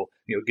 So,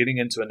 getting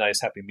into a nice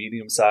happy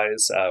medium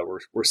size,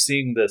 we're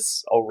seeing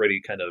this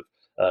already kind of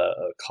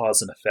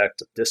cause and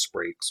effect of disc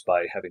brakes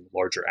by having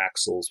larger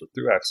axles with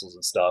through axles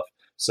and stuff.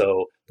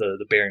 So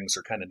the bearings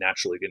are kind of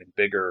naturally getting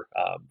bigger.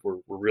 We're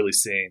really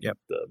seeing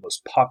the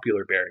most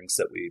popular bearings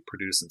that we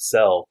produce and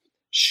sell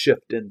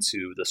shift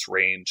into this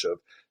range of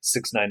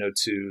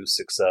 6902,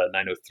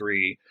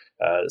 6903,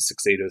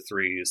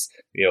 6803s,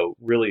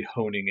 really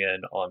honing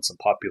in on some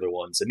popular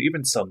ones, and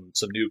even some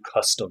new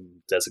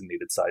custom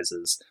designated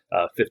sizes.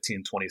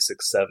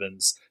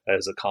 1526.7s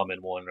as a common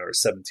one, or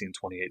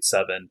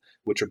 1728.7,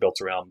 which are built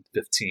around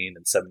 15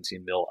 and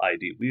 17 mil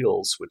ID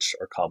wheels, which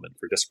are common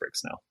for disc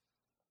brakes now.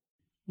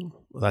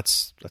 Well,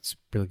 that's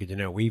really good to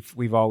know.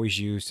 We've always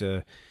used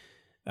a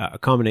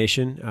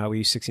combination. We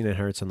use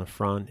 6900s on the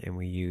front, and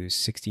we use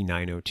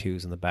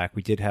 6902s on the back.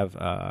 We did have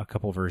a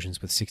couple versions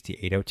with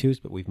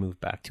 6802s, but we've moved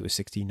back to a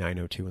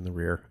 6902 in the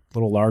rear. A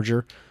little larger,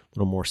 a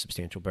little more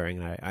substantial bearing,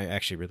 and I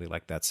actually really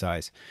like that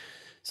size.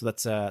 So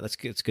that's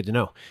good. It's good to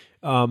know.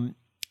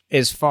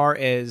 As far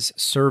as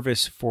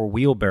service for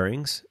wheel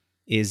bearings,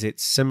 is it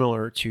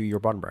similar to your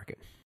bottom bracket?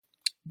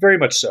 Very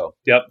much so.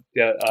 Yep.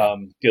 Yeah.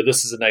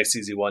 This is a nice,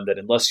 easy one that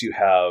unless you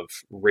have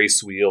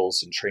race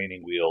wheels and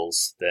training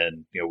wheels,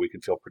 then, we can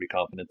feel pretty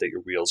confident that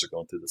your wheels are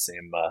going through the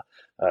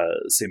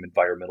same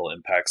environmental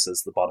impacts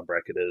as the bottom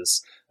bracket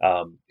is.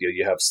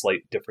 You have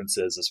slight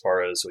differences as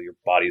far as your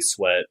body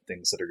sweat,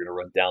 things that are going to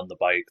run down the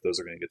bike. Those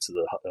are going to get to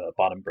the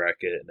bottom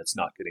bracket, and it's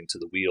not getting to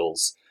the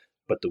wheels.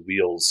 But the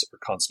wheels are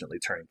constantly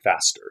turning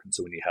faster. And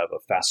so when you have a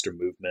faster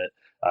movement,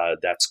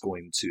 that's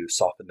going to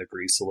soften the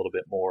grease a little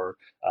bit more.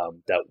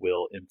 That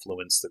will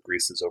influence the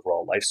grease's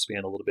overall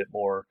lifespan a little bit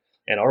more.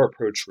 And our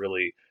approach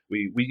really,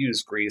 we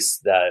use grease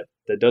that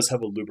does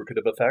have a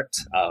lubricative effect.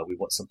 We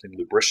want something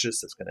lubricious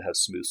that's going to have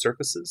smooth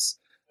surfaces.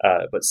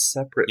 But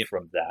separate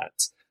from that,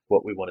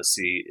 what we want to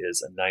see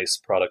is a nice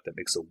product that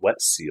makes a wet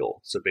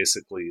seal. So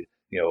basically,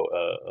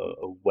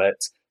 a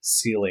wet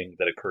sealing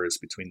that occurs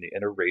between the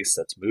inner race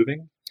that's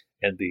moving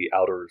and the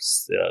outer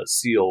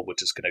seal,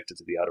 which is connected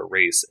to the outer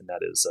race, and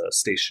that is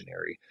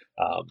stationary.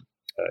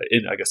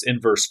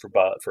 Inverse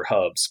for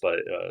hubs, but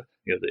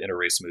the inner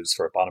race moves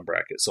for a bottom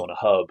bracket. So on a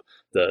hub,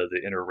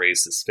 the inner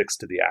race is fixed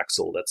to the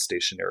axle that's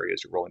stationary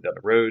as you're rolling down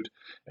the road,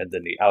 and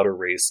then the outer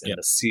race and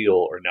the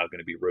seal are now going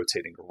to be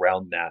rotating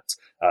around that.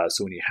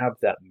 So when you have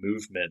that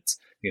movement,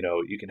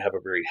 you can have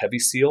a very heavy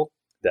seal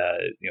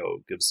that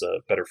gives a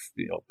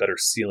better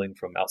sealing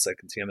from outside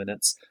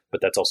contaminants,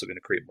 but that's also going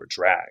to create more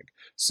drag.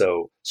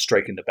 So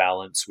striking the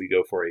balance, we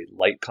go for a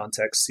light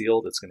contact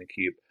seal that's going to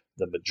keep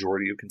the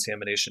majority of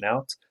contamination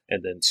out,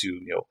 and then to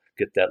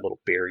get that little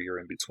barrier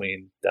in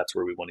between, that's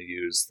where we want to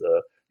use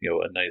the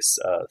a nice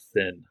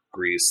thin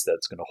grease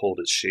that's going to hold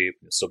its shape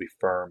and still be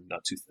firm,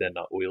 not too thin,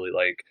 not oily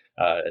like,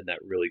 and that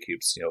really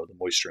keeps the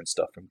moisture and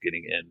stuff from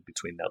getting in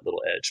between that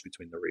little edge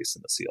between the race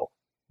and the seal.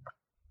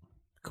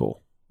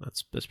 Cool.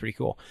 That's pretty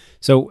cool.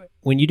 So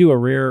when you do a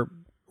rear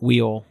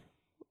wheel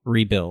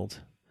rebuild,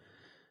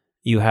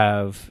 you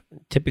have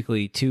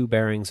typically 2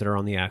 bearings that are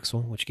on the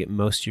axle, which get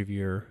most of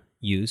your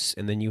use,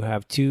 and then you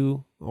have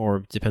 2, or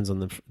it depends on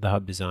the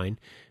hub design,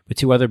 but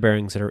 2 other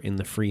bearings that are in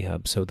the free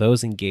hub. So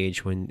those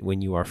engage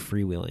when you are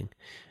freewheeling.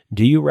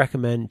 Do you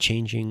recommend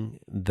changing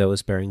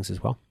those bearings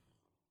as well?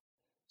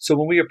 So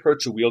when we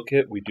approach a wheel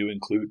kit, we do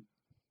include,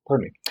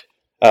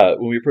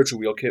 when we approach a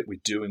wheel kit, we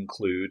do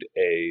include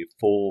a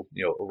full,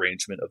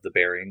 arrangement of the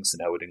bearings, and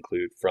that would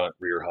include front,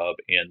 rear hub,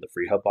 and the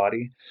free hub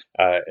body.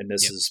 And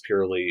this is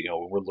purely,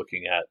 when we're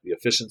looking at the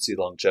efficiency,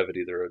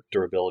 longevity, the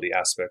durability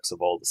aspects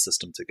of all the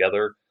system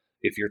together.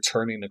 If you're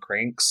turning the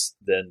cranks,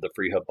 then the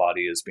free hub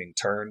body is being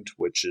turned,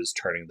 which is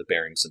turning the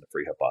bearings in the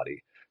free hub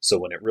body. So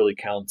when it really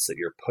counts that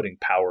you're putting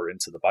power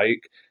into the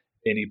bike,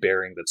 any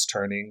bearing that's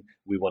turning,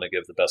 we want to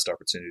give the best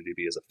opportunity to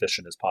be as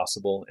efficient as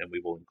possible, and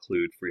we will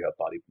include free hub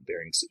body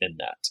bearings in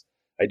that.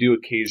 I do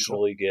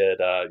occasionally get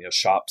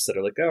shops that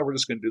are like, oh, we're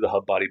just going to do the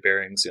hub body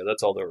bearings.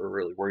 That's all that we're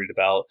really worried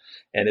about,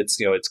 and it's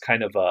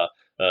kind of 80%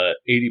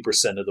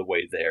 of the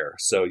way there.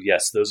 So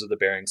yes, those are the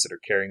bearings that are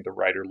carrying the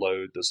rider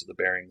load. Those are the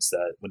bearings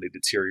that, when they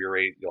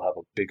deteriorate, you'll have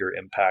a bigger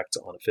impact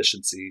on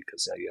efficiency,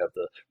 because now you have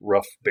the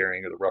rough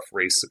bearing or the rough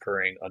race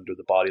occurring under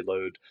the body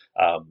load.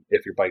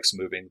 If your bike's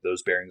moving,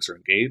 those bearings are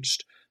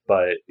engaged.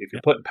 But if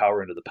you're putting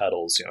power into the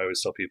pedals, I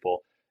always tell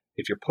people,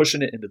 if you're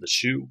pushing it into the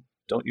shoe,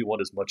 don't you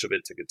want as much of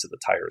it to get to the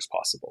tire as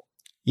possible?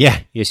 Yeah,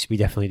 yes, we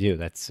definitely do.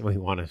 We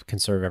want to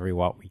conserve every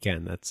watt we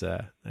can.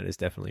 That is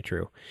definitely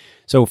true.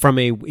 So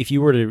if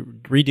you were to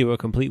redo a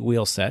complete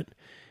wheel set,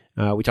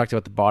 we talked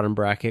about the bottom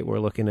bracket. We're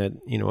looking at,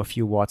 a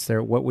few watts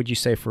there. What would you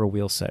say for a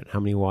wheel set?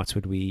 How many watts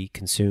would we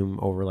consume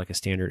over like a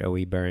standard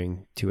OE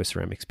bearing to a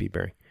ceramic speed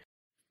bearing?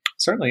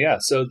 Certainly, yeah.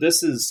 So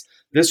this is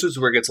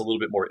where it gets a little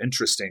bit more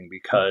interesting,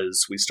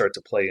 because we start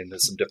to play into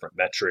some different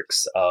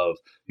metrics of,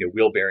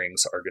 wheel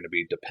bearings are going to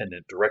be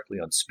dependent directly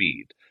on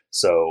speed.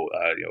 So,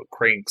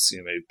 cranks,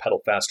 maybe pedal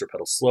faster,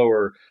 pedal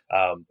slower,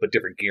 but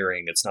different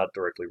gearing, it's not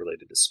directly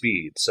related to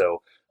speed. So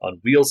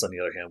on wheels, on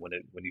the other hand,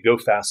 when you go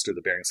faster,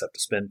 the bearings have to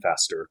spin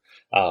faster.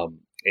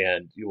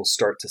 And you will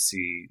start to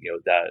see,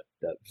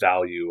 that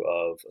value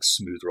of a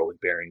smooth rolling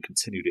bearing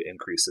continue to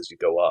increase as you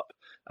go up.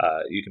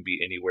 You can be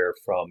anywhere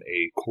from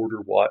a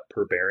 1/4 watt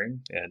per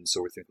bearing. And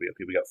so we're thinking,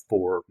 okay, we got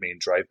 4 main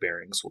drive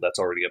bearings. Well, that's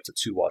already up to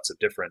 2 watts of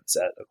difference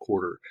at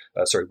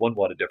 1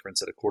 watt of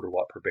difference at a 1/4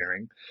 watt per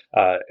bearing.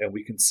 And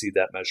we can see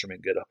that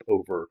measurement get up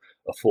over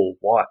a full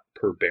watt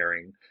per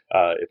bearing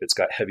if it's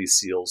got heavy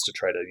seals to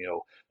try to,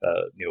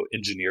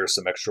 engineer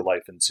some extra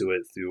life into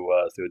it through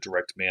a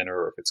direct manner,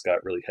 or if it's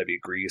got really heavy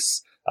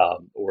grease,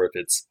 or if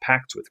it's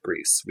packed with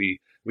grease. We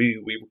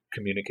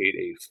communicate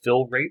a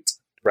fill rate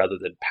rather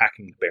than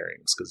packing the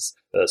bearings, because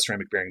a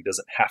ceramic bearing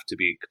doesn't have to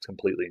be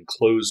completely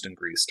enclosed in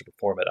grease to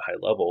perform at a high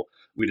level.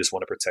 We just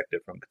want to protect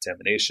it from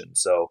contamination.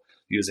 So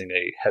using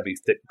a heavy,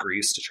 thick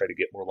grease to try to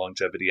get more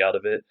longevity out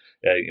of it,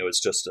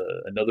 it's just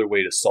another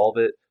way to solve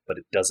it, but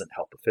it doesn't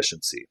help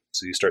efficiency.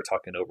 So you start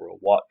talking over a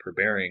watt per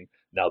bearing.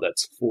 Now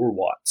that's 4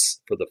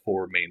 watts for the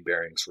 4 main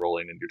bearings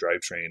rolling in your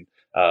drivetrain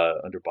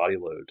under body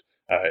load.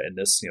 And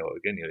this,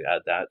 again, you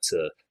add that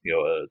to,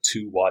 a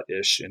 2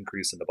 watt-ish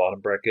increase in the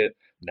bottom bracket.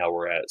 Now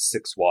we're at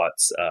 6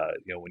 watts,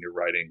 when you're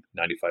riding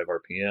 95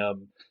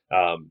 RPM,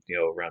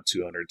 around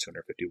 200,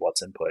 250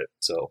 watts input.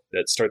 So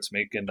that starts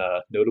making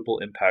notable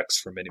impacts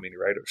for many, many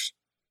riders.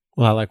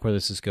 Well, I like where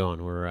this is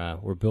going.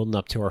 We're building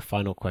up to our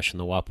final question,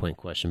 the watt point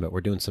question, but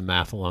we're doing some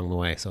math along the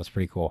way, so it's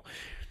pretty cool.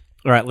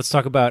 All right, let's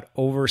talk about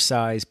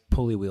oversized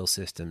pulley wheel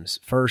systems.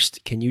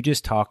 First, can you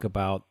just talk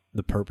about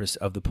the purpose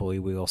of the pulley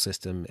wheel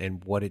system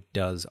and what it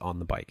does on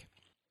the bike?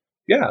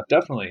 Yeah,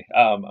 definitely.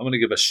 I'm going to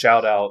give a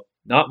shout out,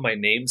 not my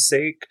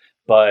namesake,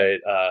 but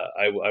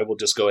I will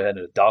just go ahead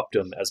and adopt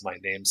him as my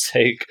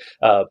namesake,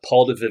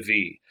 Paul de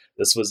Vevey.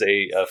 This was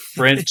a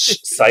French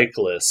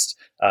cyclist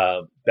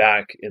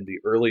back in the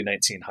early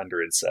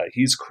 1900s.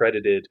 He's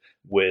credited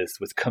with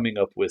coming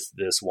up with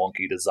this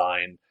wonky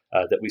design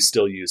that we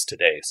still use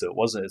today. So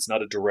it's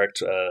not a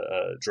direct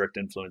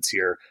influence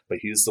here, but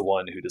he's the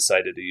one who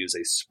decided to use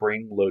a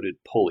spring-loaded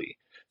pulley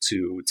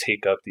to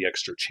take up the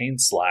extra chain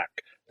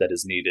slack that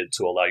is needed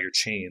to allow your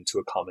chain to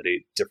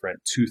accommodate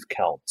different tooth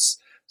counts.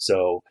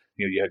 So,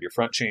 you have your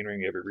front chain ring,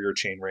 you have your rear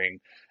chain ring.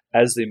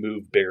 As they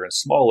move bigger and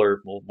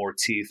smaller, more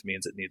teeth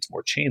means it needs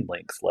more chain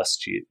length. Less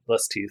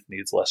teeth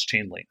needs less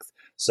chain length.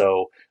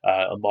 So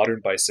a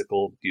modern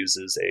bicycle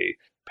uses a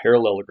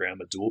parallelogram,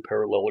 a dual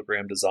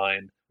parallelogram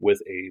design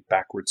with a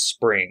backward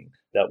spring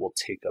that will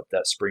take up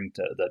that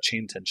that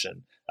chain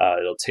tension.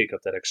 It'll take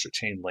up that extra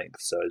chain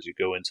length. So as you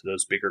go into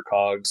those bigger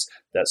cogs,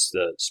 that's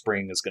the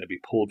spring is going to be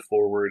pulled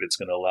forward. It's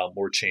going to allow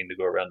more chain to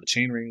go around the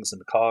chain rings and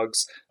the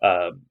cogs.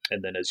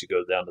 And then as you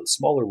go down to the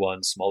smaller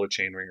ones, smaller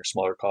chain ring or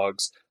smaller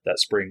cogs, that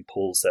spring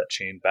pulls that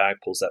chain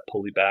back, pulls that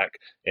pulley back,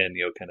 and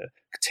kind of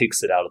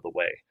takes it out of the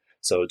way.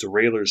 So a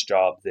derailleur's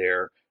job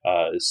there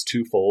is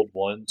twofold.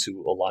 One,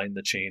 to align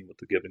the chain with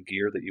the given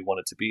gear that you want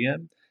it to be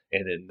in.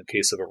 And in the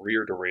case of a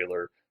rear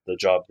derailleur, the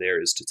job there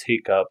is to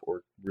take up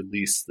or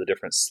release the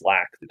different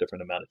slack, the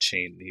different amount of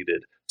chain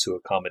needed to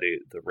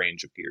accommodate the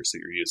range of gears that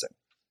you're using.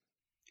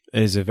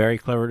 It is a very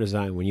clever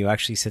design. When you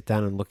actually sit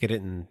down and look at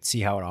it and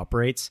see how it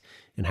operates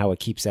and how it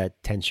keeps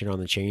that tension on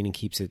the chain and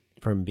keeps it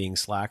from being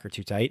slack or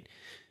too tight,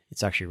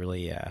 it's actually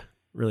really,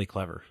 really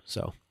clever.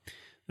 So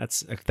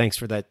that's thanks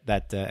for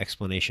that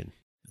explanation.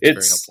 It's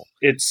very helpful.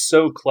 It's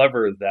so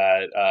clever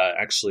that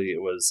actually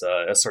it was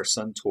SR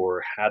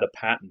Suntour had a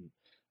patent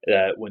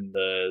that when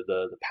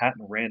the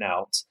patent ran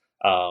out,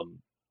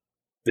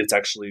 it's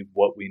actually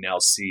what we now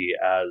see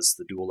as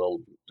the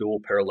dual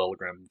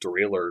parallelogram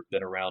derailleur,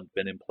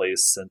 been in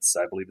place since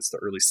I believe it's the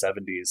early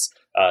 70s,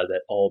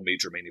 that all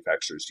major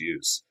manufacturers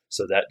use.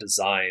 So that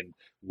design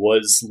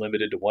was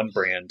limited to one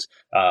brand,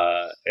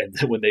 and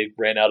then when they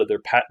ran out of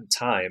their patent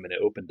time and it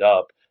opened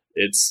up,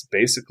 it's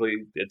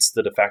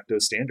the de facto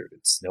standard.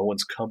 It's no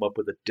one's come up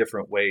with a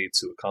different way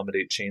to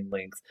accommodate chain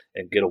length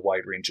and get a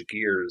wide range of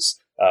gears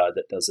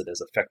that does it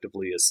as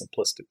effectively, as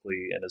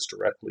simplistically, and as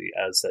directly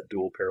as that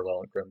dual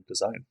parallelogram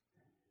design.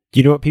 Do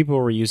you know what people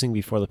were using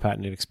before the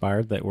patent had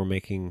expired that were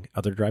making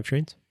other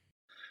drivetrains?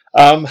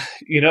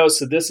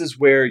 So this is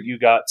where you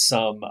got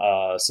some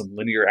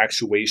linear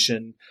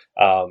actuation,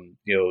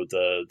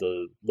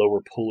 the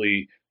lower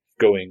pulley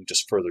going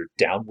just further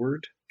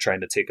downward,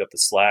 trying to take up the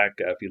slack.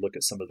 If you look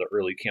at some of the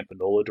early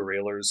Campanola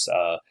derailleurs,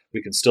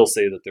 we can still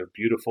say that they're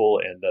beautiful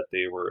and that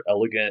they were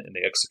elegant and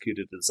they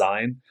executed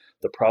design.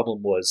 The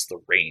problem was the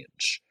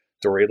range.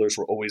 Derailleurs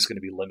were always going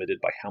to be limited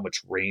by how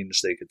much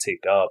range they could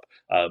take up,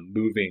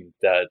 moving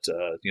that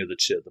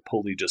the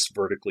pulley just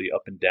vertically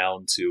up and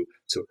down to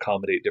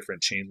accommodate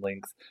different chain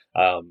length,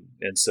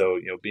 and so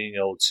being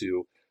able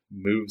to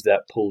move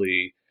that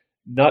pulley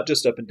not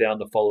just up and down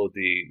to follow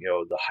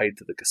the height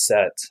of the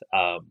cassette,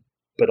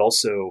 but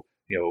also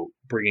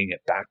bringing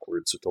it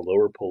backwards with the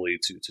lower pulley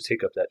to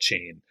take up that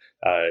chain,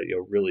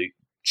 really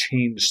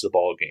changed the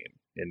ball game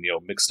and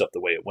mixed up the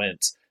way it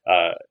went.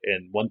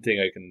 And one thing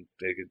I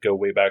could go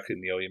way back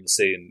and even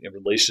say in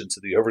relation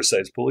to the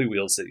oversized pulley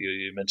wheels that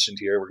you mentioned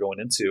here, we're going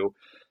into,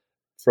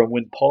 from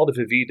when Paul de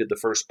Vevey did the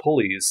first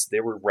pulleys,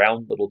 they were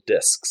round little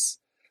discs.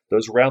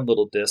 Those round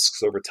little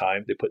discs over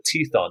time, they put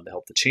teeth on to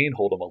help the chain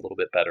hold them a little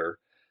bit better.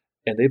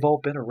 And they've all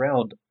been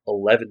around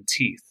 11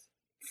 teeth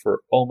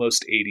for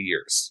almost 80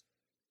 years.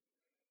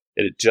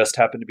 It just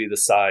happened to be the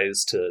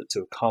size to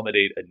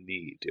accommodate a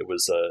need. It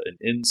was an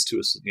ends to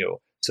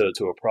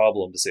a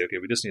problem to say, okay,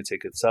 we just need to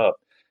take this up.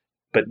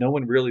 But no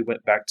one really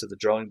went back to the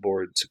drawing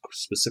board to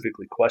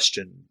specifically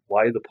question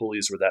why the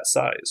pulleys were that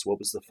size. What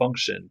was the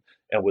function?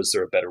 And was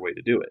there a better way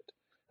to do it?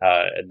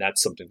 And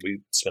that's something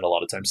we spent a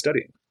lot of time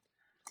studying.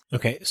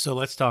 Okay, so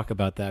let's talk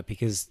about that,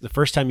 because the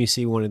first time you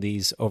see one of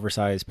these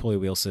oversized pulley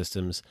wheel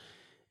systems,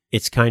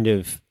 it's kind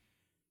of,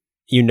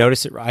 you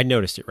notice it. I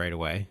noticed it right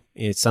away.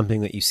 It's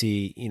something that you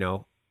see,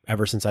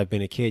 ever since I've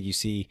been a kid. You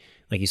see,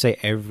 like you say,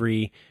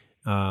 every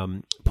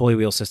pulley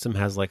wheel system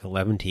has like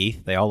 11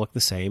 teeth. They all look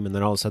the same. And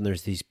then all of a sudden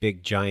there's these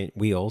big giant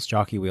wheels,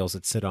 jockey wheels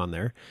that sit on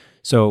there.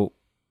 So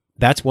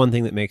that's one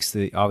thing that makes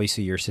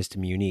obviously your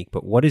system unique.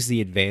 But what is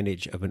the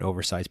advantage of an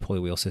oversized pulley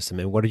wheel system?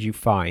 And what did you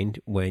find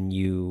when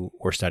you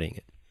were studying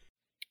it?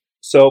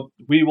 So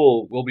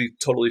we'll be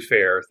totally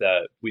fair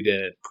that we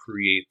didn't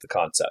create the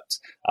concept.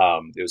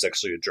 It was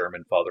actually a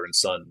German father and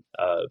son,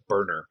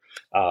 Berner,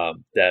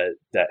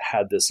 that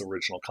had this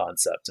original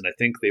concept, and I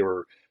think they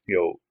were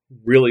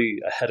really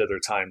ahead of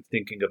their time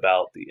thinking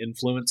about the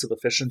influence of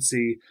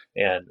efficiency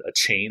and a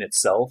chain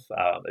itself.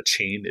 A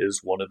chain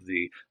is one of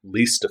the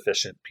least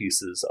efficient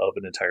pieces of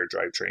an entire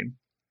drivetrain,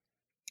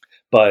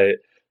 but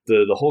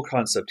the whole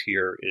concept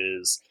here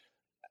is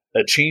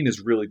a chain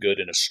is really good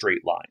in a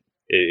straight line.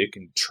 It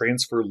can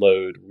transfer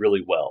load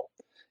really well.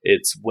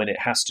 It's when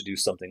it has to do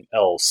something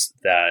else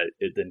that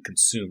it then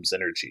consumes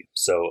energy.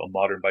 So a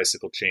modern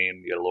bicycle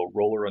chain, you got a little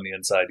roller on the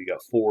inside, you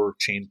got 4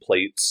 chain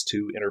plates,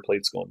 2 inner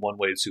plates going one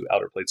way, 2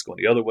 outer plates going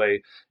the other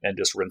way, and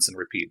just rinse and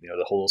repeat,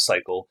 the whole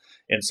cycle.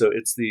 And so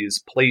it's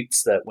these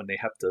plates that when they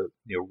have to,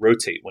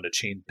 rotate, when a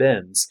chain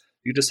bends,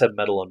 you just have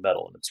metal on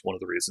metal. And it's one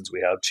of the reasons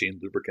we have chain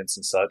lubricants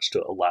and such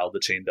to allow the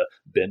chain to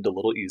bend a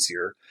little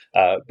easier.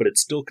 But it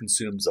still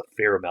consumes a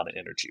fair amount of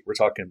energy. We're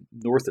talking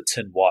north of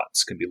 10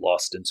 watts can be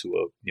lost into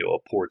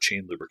a poor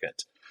chain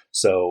lubricant.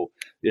 So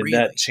in really?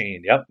 That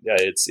chain,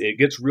 it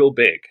gets real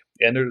big.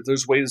 And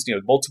there's ways,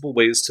 multiple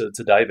ways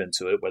to dive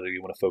into it, whether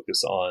you want to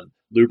focus on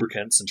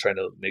lubricants and trying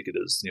to make it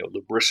as,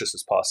 lubricious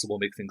as possible,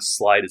 make things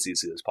slide as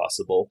easy as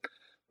possible.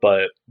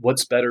 But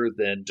what's better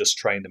than just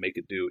trying to make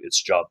it do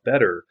its job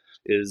better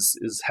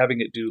is having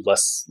it do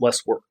less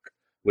work.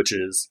 which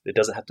is it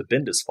doesn't have to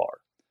bend as far.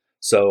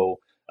 So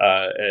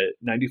at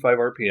 95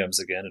 RPMs,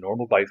 again, a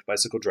normal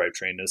bicycle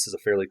drivetrain, this is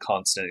a fairly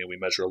constant, and we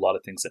measure a lot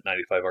of things at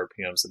 95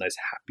 RPMs, a nice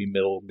happy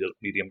middle,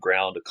 medium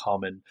ground, a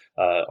common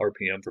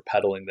RPM for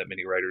pedaling that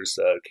many riders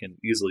can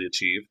easily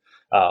achieve.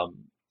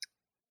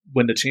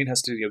 When the chain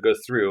has to go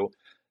through,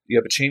 you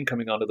have a chain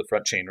coming onto the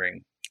front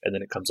chainring, and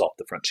then it comes off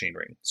the front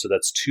chainring. So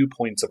that's 2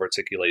 points of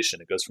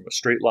articulation. It goes from a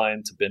straight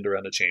line to bend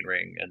around a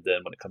chainring, and then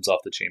when it comes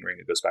off the chainring,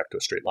 it goes back to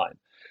a straight line.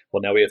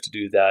 Well, now we have to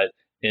do that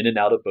in and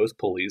out of both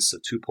pulleys. So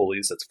 2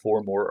 pulleys, that's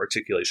 4 more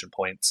articulation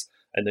points.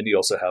 And then you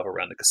also have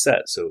around the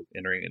cassette, so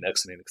entering and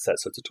exiting the cassette.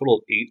 So it's a total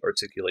of 8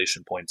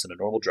 articulation points in a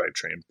normal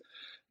drivetrain.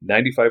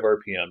 95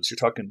 RPMs, you're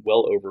talking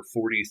well over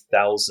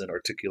 40,000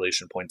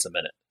 articulation points a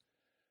minute.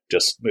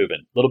 Just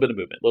moving, a little bit of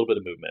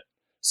movement.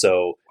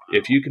 So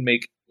if you can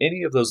make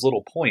any of those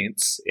little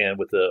points, and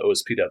with the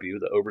OSPW,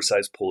 the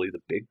oversized pulley, the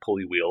big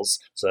pulley wheels,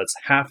 so that's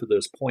half of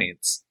those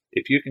points.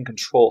 If you can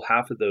control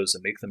half of those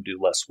and make them do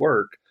less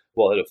work,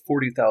 well, out of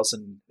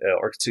 40,000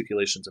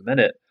 articulations a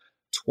minute,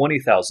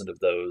 20,000 of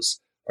those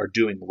are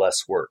doing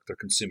less work. They're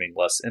consuming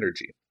less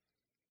energy.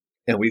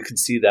 And we can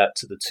see that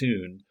to the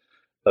tune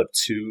of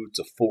 2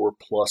 to 4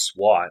 plus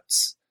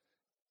watts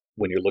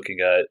when you're looking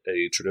at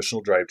a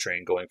traditional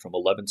drivetrain going from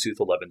 11 tooth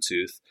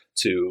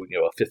to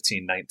a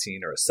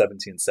 15-19 or a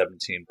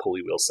 17-17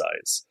 pulley wheel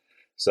size.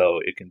 So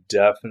it can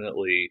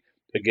definitely,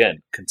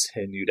 again,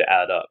 continue to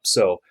add up.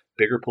 So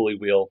bigger pulley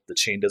wheel, the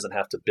chain doesn't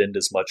have to bend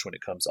as much when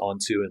it comes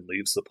onto and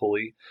leaves the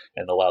pulley,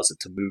 and allows it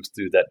to move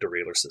through that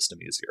derailleur system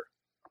easier.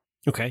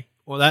 Okay.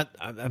 Well,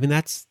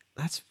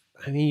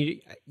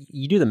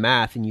 you do the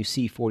math and you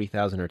see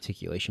 40,000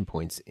 articulation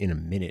points in a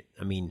minute.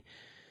 I mean,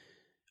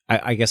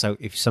 I guess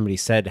if somebody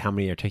said how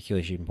many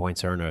articulation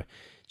points are in a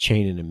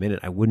chain in a minute,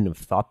 I wouldn't have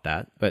thought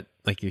that. But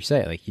like you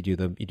say, like you do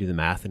the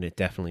math and it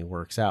definitely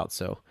works out.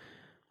 So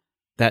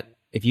that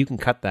if you can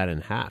cut that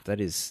in half,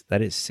 that is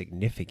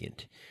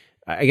significant.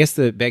 I guess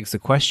that begs the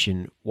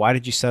question: why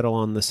did you settle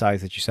on the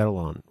size that you settled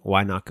on?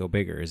 Why not go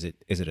bigger? Is it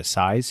a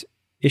size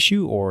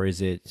issue, or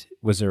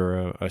was there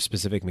a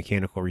specific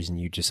mechanical reason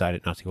you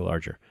decided not to go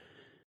larger?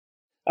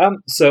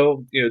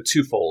 So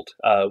twofold.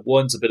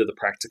 One's a bit of the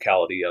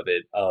practicality of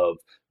it. Of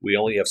we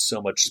only have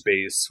so much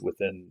space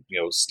within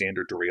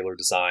standard derailleur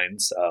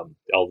designs.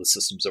 All the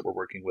systems that we're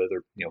working with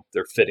are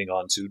they're fitting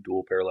onto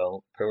dual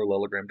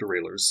parallelogram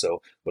derailleurs.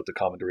 So what the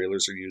common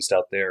derailleurs are used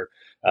out there,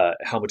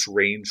 how much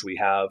range we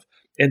have,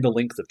 and the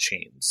length of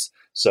chains.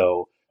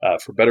 So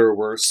for better or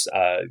worse,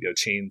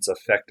 chains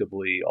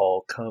effectively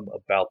all come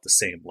about the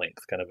same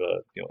length, kind of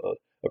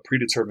a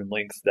predetermined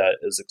length that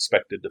is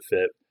expected to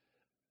fit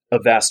a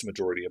vast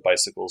majority of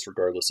bicycles,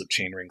 regardless of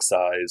chainring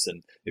size,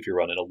 and if you're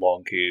running a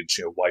long cage,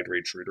 wide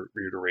range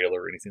rear derailleur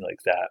or anything like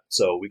that.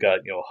 So we got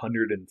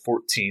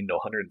 114 to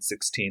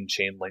 116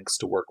 chain lengths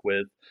to work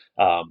with.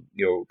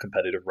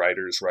 Competitive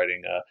riders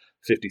riding a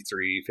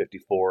 53,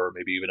 54,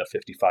 maybe even a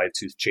 55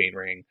 tooth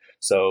chainring.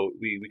 So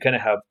we kind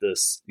of have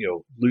this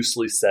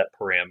loosely set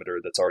parameter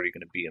that's already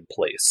going to be in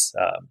place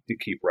to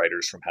keep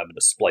riders from having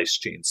to splice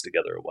chains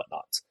together or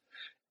whatnot.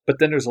 But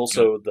then there's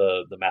also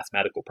the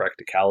mathematical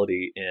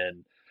practicality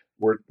in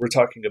we're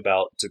talking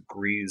about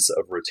degrees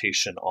of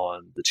rotation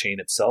on the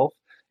chain itself.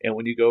 And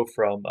when you go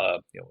from,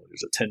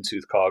 there's a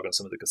 10-tooth cog on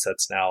some of the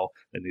cassettes now,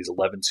 and these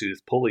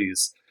 11-tooth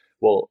pulleys,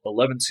 well,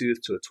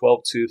 11-tooth to a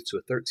 12-tooth to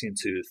a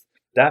 13-tooth,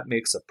 that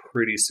makes a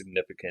pretty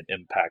significant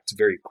impact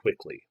very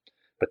quickly.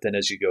 But then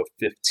as you go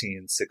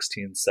 15,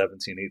 16,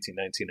 17, 18,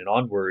 19, and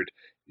onward,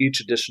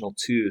 each additional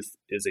tooth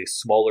is a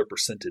smaller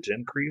percentage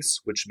increase,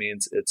 which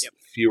means it's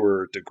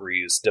fewer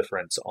degrees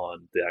difference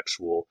on the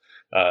actual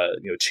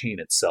chain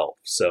itself.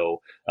 So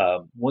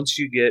once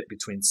you get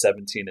between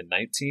 17 and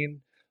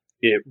 19,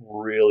 it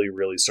really,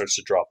 really starts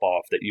to drop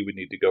off, that you would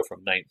need to go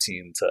from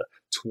 19 to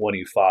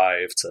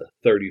 25 to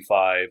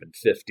 35 and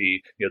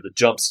 50. The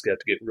jumps have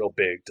to get real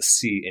big to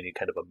see any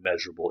kind of a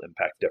measurable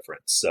impact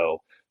difference. So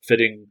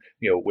fitting,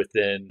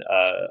 within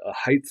a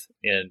height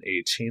and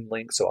a chain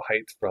length, so a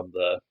height from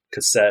the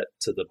cassette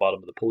to the bottom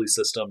of the pulley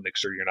system, make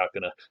sure you're not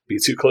going to be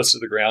too close to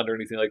the ground or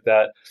anything like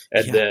that.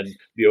 And then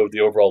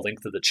the overall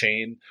length of the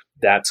chain,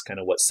 that's kind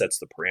of what sets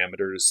the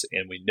parameters.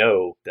 And we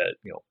know that,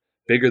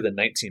 bigger than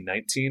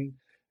 1919,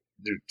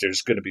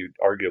 there's going to be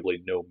arguably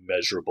no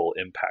measurable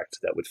impact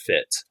that would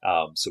fit.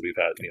 So we've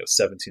had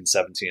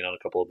 17-17 on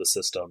a couple of the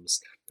systems,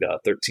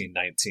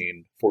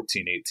 13-19,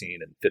 14-18,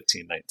 and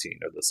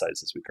 15-19 are the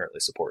sizes we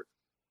currently support.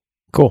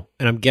 Cool.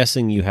 And I'm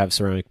guessing you have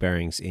ceramic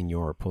bearings in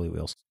your pulley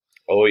wheels.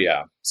 Oh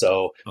yeah.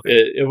 So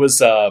it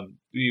was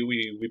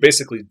we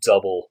basically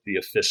double the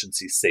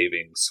efficiency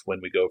savings when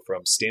we go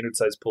from standard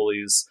size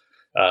pulleys.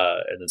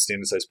 And then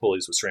standard size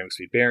pulleys with ceramic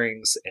speed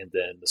bearings, and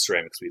then the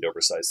ceramic speed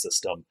oversized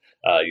system.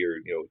 You're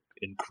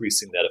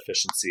increasing that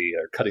efficiency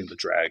or cutting the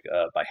drag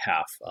by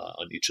half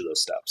on each of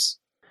those steps.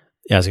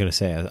 Yeah, I was going to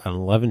say an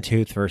 11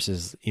 tooth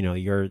versus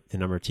the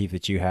number of teeth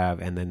that you have,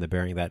 and then the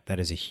bearing, that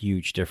is a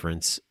huge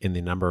difference in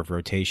the number of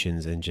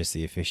rotations and just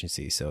the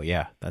efficiency. So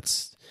yeah,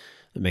 that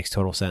makes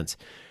total sense.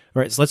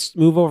 All right, so let's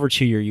move over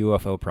to your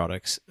UFO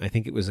products. I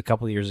think it was a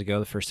couple of years ago,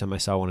 the first time I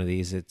saw one of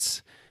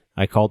these.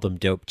 I called them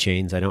dope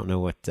chains. I don't know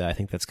what, I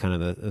think that's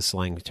kind of the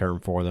slang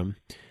term for them.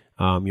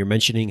 You're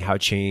mentioning how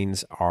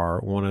chains are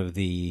one of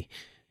the,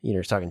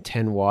 you're talking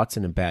 10 watts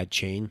in a bad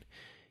chain.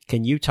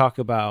 Can you talk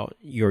about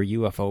your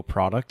UFO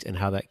product and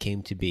how that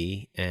came to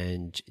be,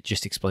 and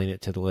just explain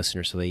it to the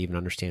listener so they even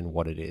understand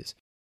what it is?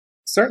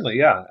 Certainly,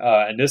 yeah.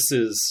 And this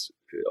is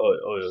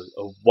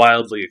a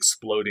wildly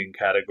exploding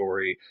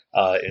category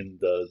in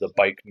the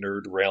bike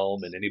nerd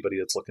realm, and anybody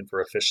that's looking for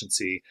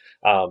efficiency.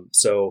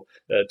 So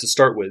to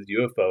start with,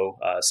 UFO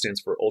stands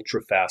for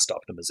ultra fast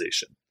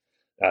optimization.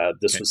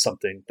 This was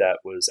something that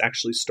was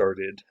actually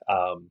started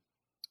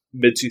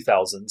mid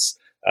 2000s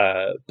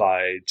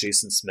by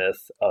Jason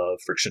Smith of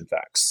Friction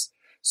Facts.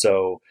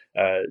 So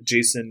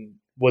Jason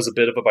was a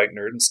bit of a bike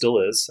nerd and still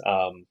is.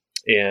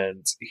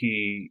 And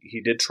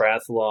he did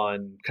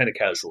triathlon kind of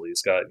casually.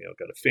 He's got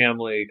a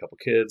family, a couple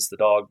kids, the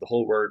dog, the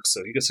whole works.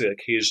 So he gets to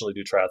occasionally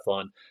do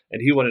triathlon,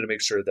 and he wanted to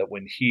make sure that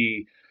when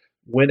he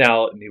went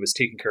out and he was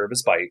taking care of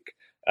his bike,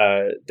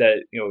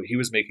 that he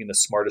was making the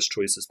smartest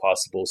choices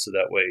possible, so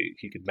that way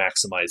he could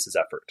maximize his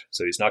effort.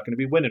 So he's not going to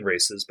be winning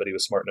races, but he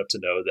was smart enough to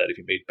know that if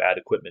he made bad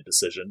equipment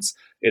decisions,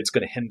 it's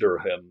going to hinder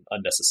him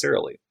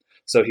unnecessarily.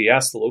 So he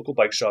asked the local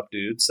bike shop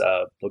dudes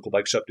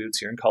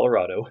here in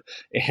Colorado,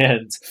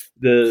 and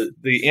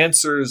the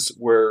answers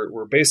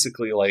were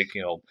basically like,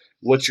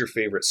 what's your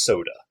favorite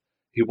soda?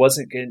 He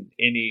wasn't getting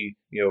any,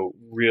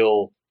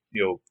 real,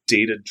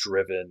 data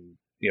driven,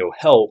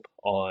 help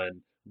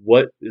on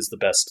what is the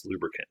best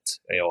lubricant.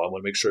 I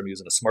want to make sure I'm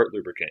using a smart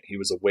lubricant. He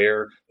was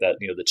aware that,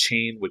 the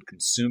chain would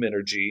consume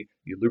energy.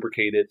 You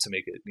lubricate it to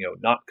make it,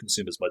 not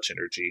consume as much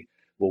energy.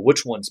 Well,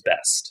 which one's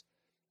best?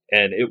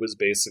 And it was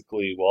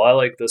basically, well, I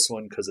like this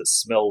one because it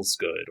smells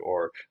good,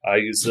 or I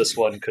use this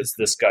one because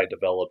this guy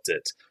developed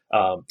it.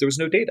 There was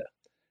no data.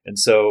 And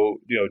so,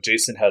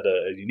 Jason had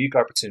a unique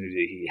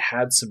opportunity. He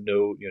had some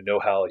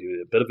know-how. He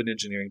had a bit of an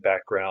engineering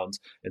background,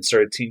 and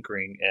started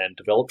tinkering and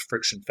developed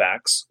Friction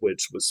Facts,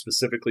 which was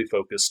specifically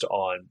focused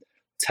on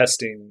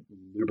testing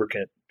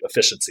lubricant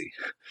efficiency.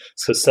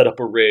 So set up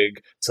a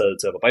rig to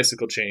have a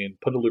bicycle chain,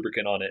 put a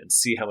lubricant on it, and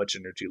see how much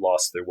energy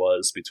loss there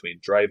was between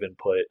drive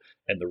input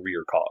and the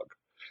rear cog.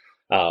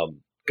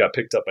 Got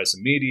picked up by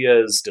some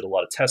medias, did a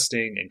lot of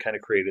testing, and kind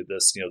of created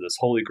this, this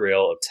holy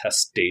grail of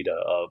test data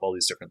of all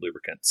these different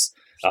lubricants.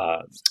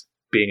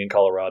 Being in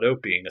Colorado,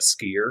 being a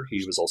skier,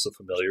 he was also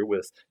familiar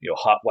with,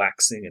 hot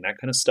waxing and that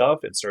kind of stuff,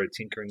 and started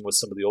tinkering with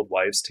some of the old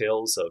wives'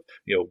 tales of,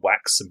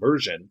 wax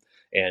submersion.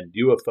 And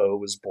UFO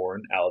was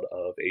born out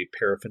of a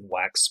paraffin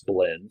wax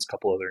blend, a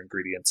couple other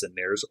ingredients in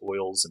there,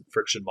 oils and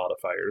friction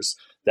modifiers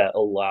that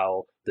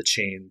allow the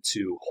chain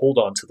to hold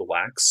on to the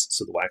wax,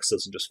 so the wax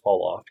doesn't just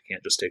fall off. You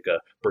can't just take a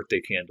birthday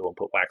candle and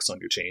put wax on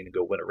your chain and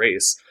go win a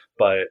race,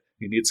 but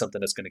you need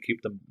something that's going to keep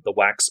the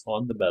wax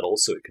on the metal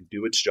so it can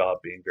do its job,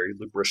 being very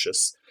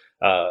lubricious.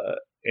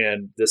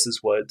 And this is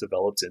what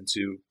developed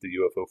into the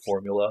UFO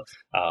formula.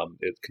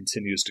 It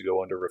continues to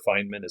go under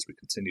refinement as we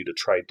continue to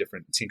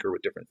tinker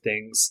with different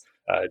things.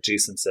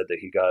 Jason said that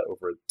he got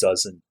over a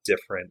dozen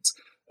different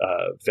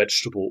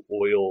vegetable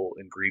oil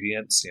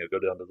ingredients. Go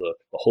down to the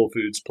Whole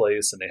Foods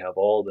place, and they have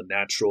all the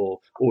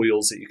natural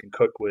oils that you can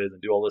cook with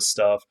and do all this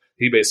stuff.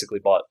 He basically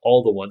bought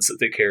all the ones that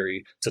they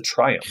carry to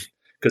try them,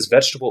 because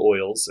vegetable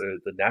oils,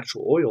 the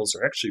natural oils,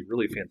 are actually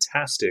really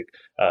fantastic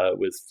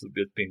with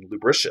being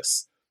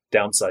lubricious.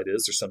 Downside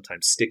is they're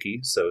sometimes sticky.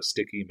 So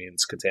sticky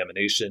means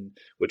contamination,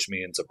 which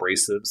means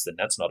abrasives. Then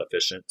that's not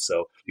efficient.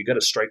 So you got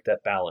to strike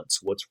that balance.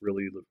 What's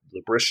really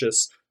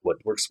lubricious? What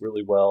works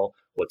really well?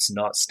 What's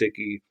not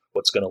sticky?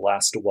 What's going to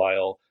last a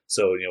while?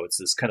 So, it's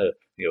this kind of,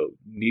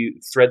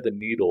 thread the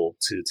needle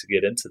to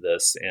get into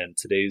this. And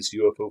today's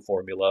UFO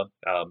formula,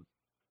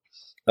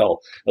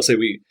 I'll say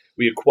we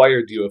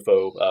acquired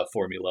UFO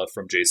formula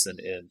from Jason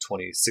in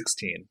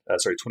 2015.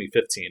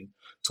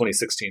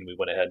 2016, we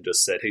went ahead and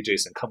just said, hey,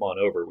 Jason, come on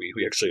over. We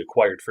actually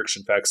acquired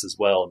Friction Facts as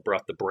well and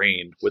brought the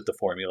brain with the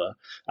formula.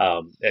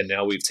 And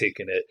now we've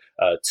taken it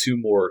two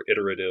more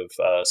iterative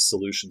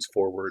solutions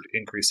forward,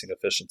 increasing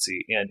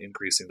efficiency and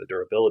increasing the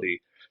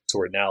durability, to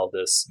where now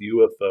this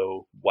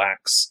UFO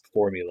wax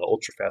formula,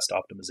 ultra-fast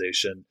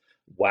optimization,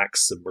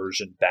 wax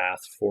submersion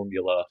bath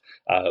formula,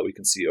 we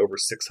can see over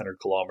 600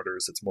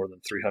 kilometers. It's more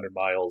than 300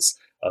 miles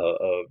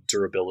of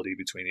durability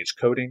between each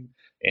coating.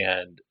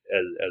 And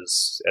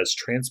as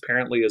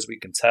transparently as we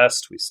can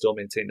test, we still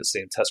maintain the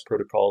same test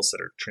protocols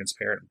that are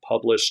transparent and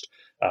published.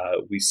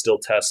 We still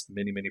test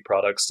many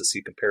products to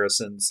see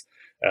comparisons,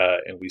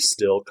 and we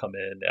still come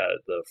in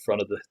at the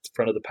front of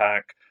the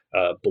pack,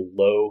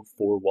 below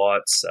 4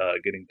 watts,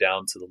 getting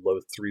down to the low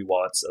 3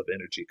 watts of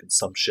energy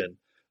consumption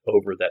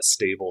over that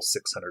stable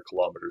 600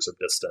 kilometers of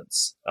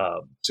distance,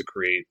 to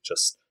create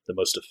just the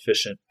most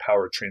efficient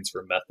power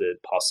transfer method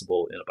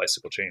possible in a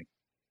bicycle chain.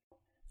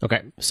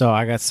 Okay, so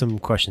I got some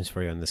questions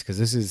for you on this, because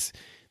this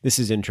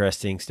is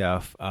interesting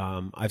stuff.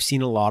 I've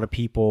seen a lot of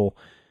people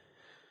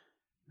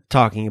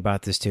talking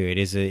about this too. It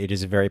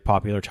is a very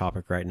popular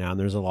topic right now, and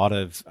there's a lot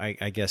of,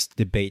 I guess,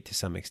 debate to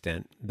some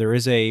extent. There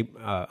is a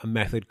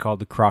method called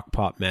the crock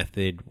pot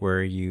method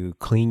where you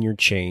clean your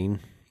chain.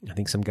 I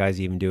think some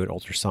guys even do it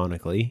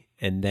ultrasonically,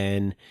 and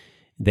then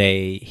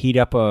they heat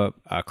up a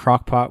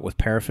crock pot with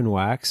paraffin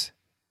wax.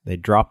 They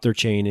drop their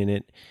chain in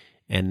it,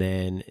 and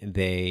then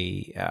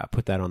they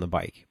put that on the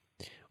bike.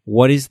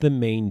 What is the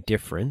main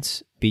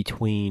difference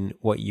between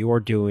what you're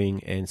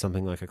doing and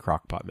something like a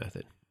crock pot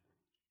method?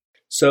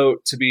 So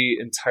to be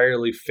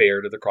entirely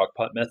fair to the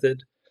crockpot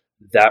method,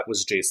 that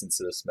was Jason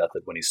Smith's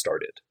method when he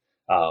started.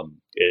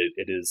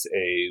 It is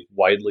a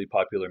widely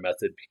popular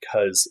method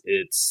because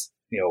it's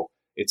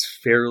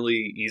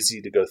fairly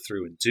easy to go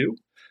through and do,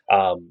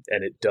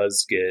 and it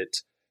does get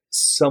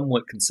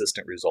somewhat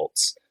consistent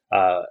results.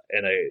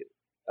 And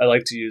I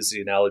like to use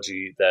the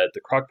analogy that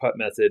the crockpot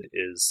method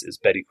is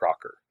Betty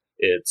Crocker.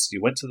 It's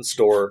you went to the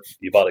store,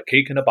 you bought a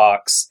cake in a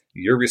box,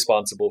 you're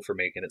responsible for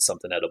making it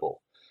something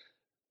edible.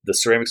 The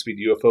Ceramic Speed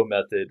UFO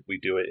method, we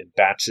do it in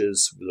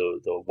batches.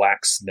 The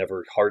wax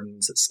never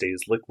hardens, it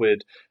stays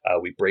liquid.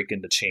 We break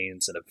into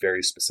chains in a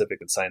very specific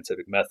and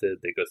scientific method.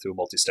 They go through a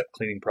multi-step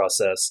cleaning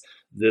process.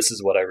 This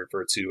is what I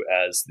refer to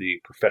as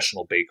the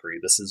professional bakery.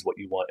 This is what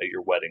you want at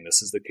your wedding.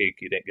 This is the cake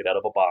you didn't get out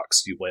of a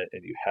box. You went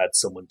and you had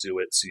someone do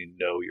it, so you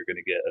know you're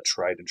going to get a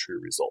tried and true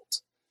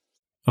result.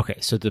 Okay,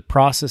 so the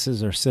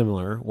processes are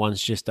similar.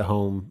 One's just a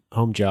home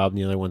job, and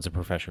the other one's a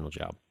professional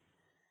job.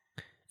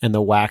 And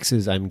the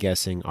waxes, I'm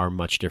guessing, are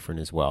much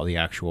different as well, the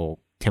actual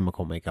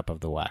chemical makeup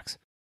of the wax.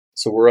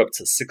 So we're up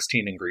to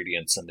 16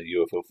 ingredients in the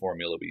UFO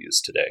formula we use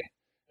today.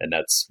 And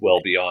that's well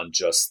beyond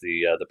just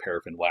the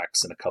paraffin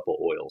wax and a couple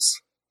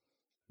oils.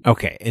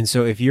 Okay, and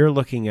so if you're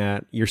looking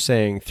at, you're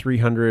saying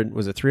 300,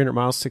 was it 300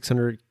 miles,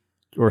 600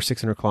 or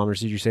 600 kilometers,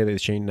 did you say that the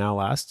chain now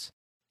lasts?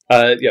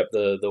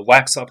 The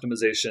wax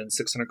optimization,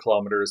 600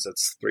 kilometers,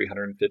 that's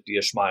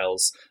 350-ish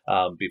miles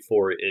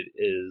before it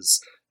is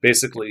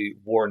basically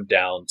worn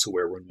down to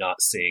where we're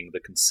not seeing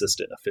the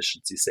consistent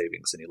efficiency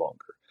savings any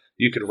longer.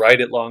 You could ride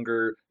it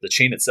longer. The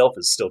chain itself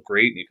is still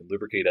great, and you can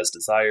lubricate as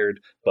desired.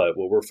 But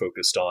what we're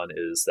focused on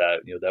is that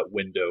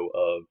window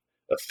of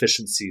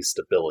efficiency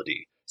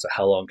stability. So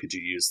how long could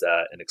you use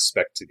that and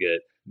expect to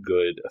get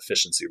good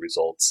efficiency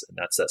results? And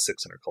that's that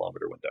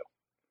 600-kilometer window.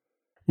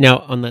 Now,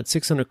 on that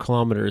 600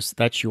 kilometers,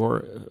 that's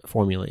your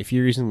formula. If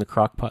you're using the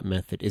crockpot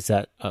method, is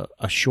that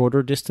a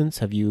shorter distance?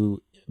 Have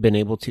you been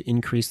able to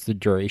increase the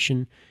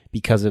duration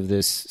because of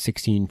this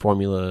 16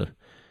 formula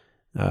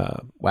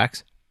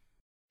wax?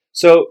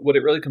 So what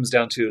it really comes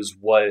down to is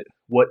what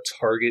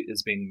target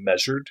is being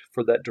measured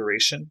for that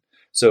duration.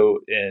 So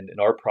in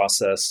our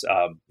process,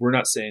 we're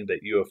not saying that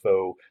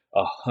UFO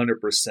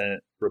 100%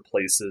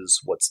 replaces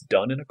what's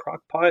done in a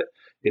crock pot.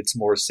 It's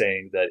more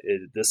saying that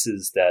this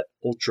is that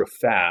ultra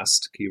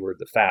fast, keyword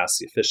the fast,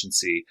 the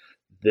efficiency.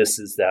 This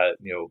is that,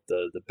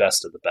 the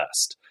best of the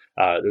best.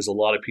 There's a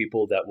lot of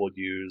people that will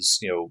use,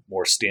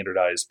 more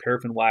standardized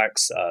paraffin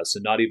wax. So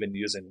not even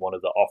using one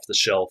of the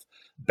off-the-shelf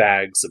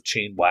bags of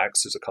chain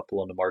wax. There's a couple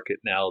on the market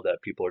now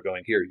that people are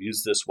going, here,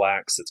 use this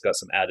wax. It's got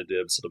some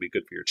additives. It'll be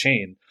good for your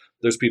chain.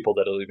 There's people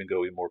that'll even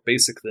go even more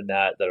basic than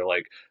that are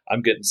like,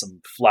 I'm getting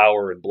some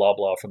flour and blah,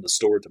 blah from the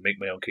store to make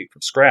my own cake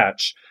from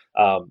scratch.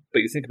 But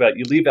you think about it,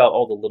 you leave out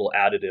all the little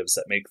additives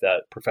that make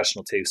that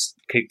professional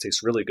cake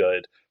taste really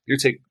good. Your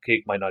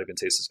cake might not even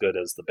taste as good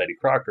as the Betty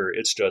Crocker.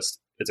 It's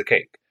a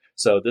cake.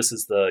 So this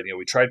is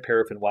we tried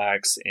paraffin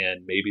wax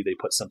and maybe they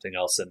put something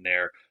else in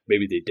there.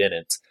 Maybe they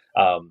didn't.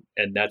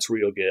 And that's where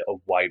you'll get a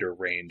wider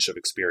range of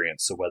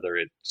experience. So whether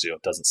it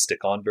doesn't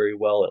stick on very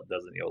well, it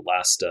doesn't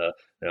last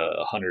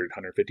 100,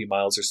 150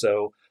 miles or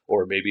so,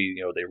 or maybe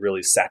they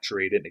really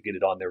saturate it and get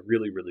it on there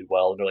really, really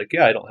well. And they're like,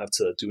 yeah, I don't have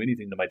to do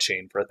anything to my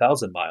chain for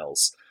 1,000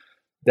 miles.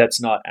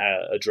 That's not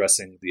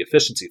addressing the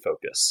efficiency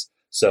focus.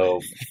 So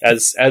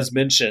as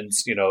mentioned,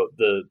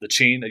 the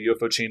chain, a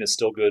UFO chain is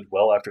still good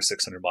well after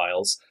 600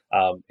 miles.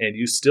 And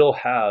you still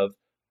have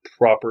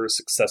proper,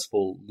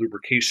 successful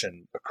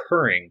lubrication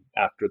occurring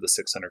after the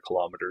 600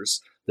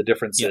 kilometers. The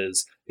difference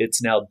is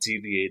it's now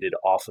deviated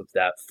off of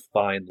that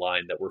fine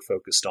line that we're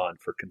focused on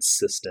for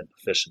consistent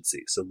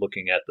efficiency. So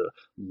looking at the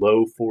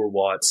low 4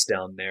 watts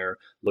down there,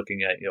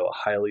 looking at a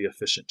highly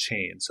efficient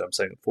chain. So I'm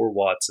saying 4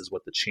 watts is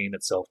what the chain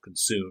itself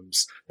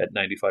consumes at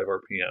 95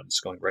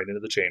 RPMs, going right into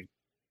the chain.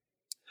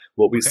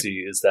 What we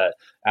see is that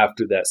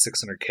after that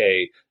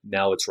 600K,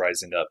 now it's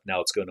rising up. Now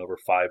it's going over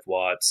 5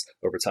 watts.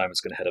 Over time, it's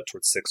going to head up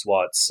towards 6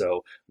 watts.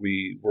 So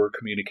we're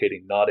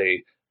communicating not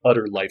a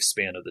utter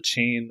lifespan of the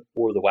chain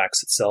or the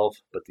wax itself,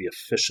 but the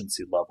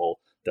efficiency level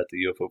that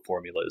the UFO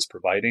formula is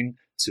providing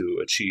to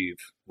achieve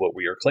what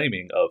we are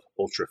claiming of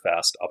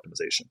ultra-fast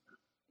optimization.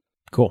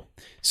 Cool.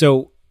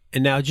 So,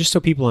 and now just so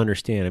people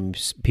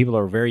understand, people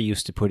are very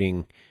used to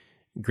putting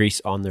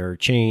grease on their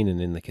chain and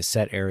in the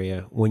cassette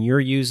area. When you're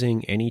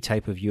using any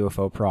type of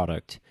UFO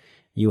product,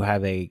 you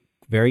have a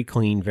very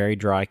clean, very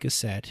dry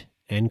cassette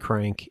and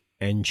crank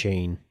and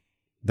chain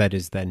that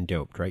is then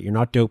doped, right? You're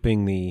not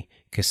doping the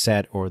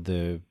cassette or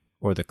the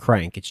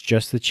crank. It's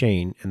just the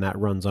chain, and that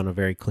runs on a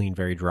very clean,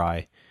 very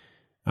dry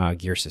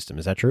gear system.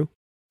 Is that true?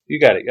 You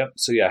got it. Yep.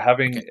 So yeah,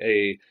 having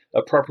a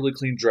properly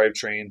cleaned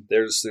drivetrain.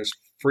 There's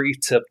free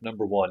tip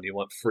number one. You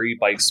want free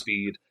bike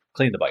speed.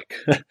 Clean the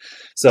bike.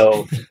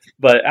 So,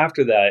 but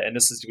after that, and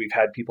this is, we've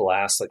had people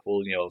ask like,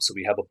 well, so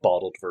we have a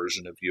bottled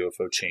version of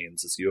UFO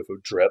chains. It's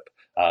UFO drip,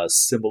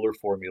 similar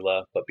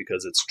formula, but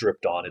because it's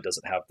dripped on, it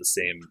doesn't have the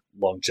same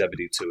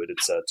longevity to it.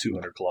 It's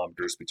 200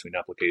 kilometers between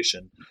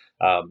application.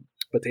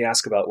 But they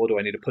ask about, well, do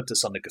I need to put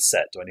this on the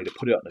cassette? Do I need to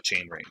put it on the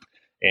chain ring?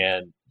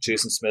 And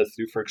Jason Smith,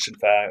 through Friction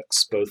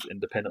Facts, both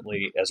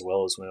independently as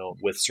well as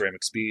with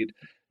Ceramic Speed,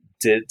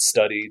 did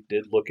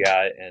look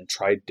at and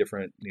tried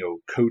different,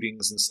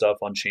 coatings and stuff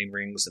on chain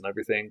rings and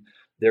everything.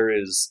 There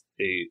is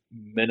a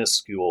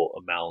minuscule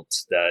amount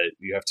that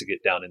you have to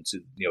get down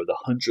into, the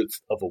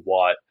hundredth of a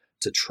watt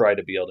to try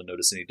to be able to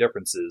notice any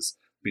differences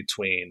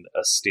between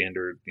a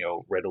standard,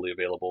 readily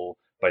available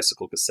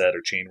bicycle cassette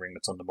or chain ring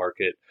that's on the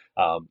market,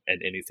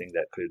 and anything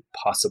that could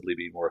possibly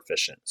be more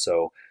efficient.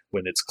 So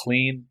when it's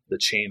clean, the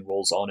chain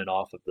rolls on and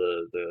off of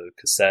the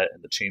cassette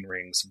and the chain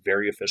rings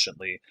very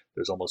efficiently.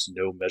 There's almost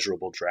no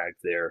measurable drag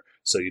there.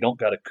 So you don't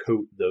got to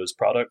coat those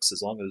products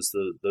as long as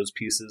those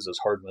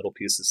hard metal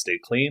pieces stay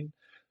clean.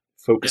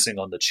 Focusing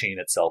on the chain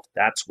itself,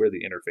 that's where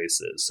the interface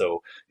is.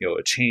 So,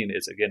 a chain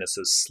is, again, it's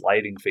those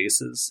sliding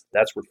faces.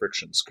 That's where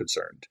friction's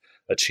concerned.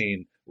 A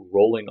chain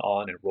rolling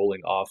on and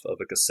rolling off of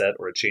a cassette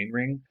or a chain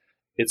ring,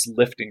 it's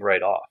lifting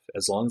right off.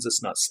 As long as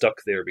it's not stuck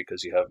there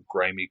because you have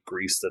grimy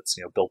grease that's,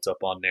 built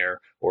up on there,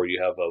 or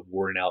you have a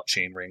worn out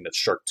chain ring that's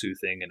shark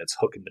toothing and it's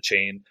hooking the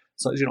chain.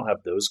 As long as you don't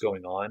have those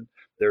going on,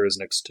 there is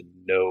next to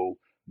no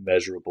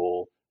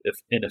measurable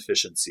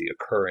inefficiency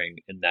occurring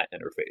in that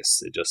interface.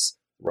 It just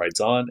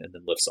rides on and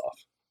then lifts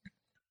off.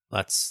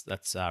 That's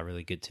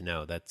really good to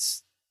know.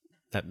 It's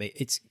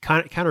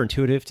kind of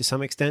counterintuitive to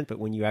some extent, but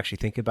when you actually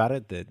think about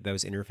it,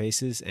 those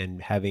interfaces and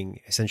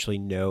having essentially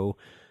no,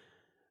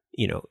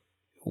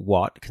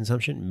 watt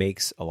consumption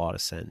makes a lot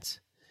of sense.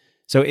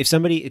 So if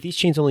these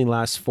chains only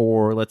last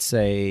for, let's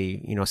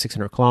say,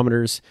 600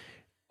 kilometers,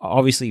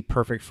 obviously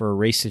perfect for a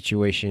race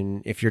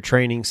situation. If you're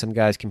training, some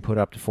guys can put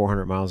up to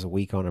 400 miles a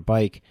week on a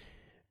bike.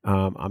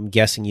 I'm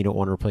guessing you don't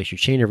want to replace your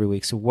chain every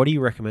week. So what do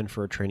you recommend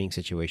for a training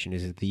situation?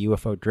 Is it the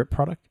UFO drip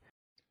product?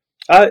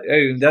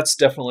 That's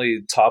definitely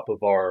top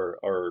of our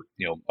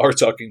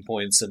talking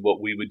points and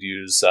what we would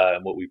use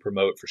and what we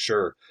promote for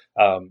sure.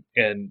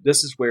 And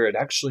this is where it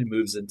actually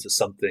moves into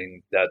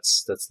something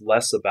that's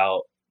less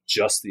about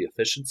just the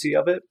efficiency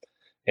of it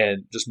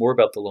and just more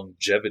about the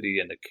longevity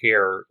and the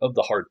care of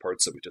the hard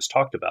parts that we just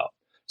talked about.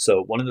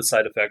 So one of the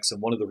side effects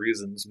and one of the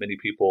reasons many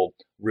people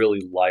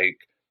really like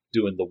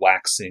doing the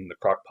waxing, the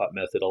crockpot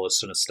method, all this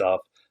kind of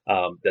stuff,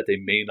 that they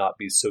may not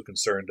be so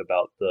concerned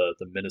about the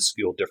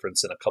minuscule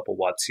difference in a couple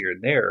watts here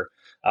and there,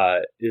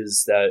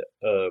 is that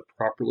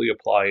properly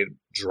applied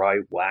dry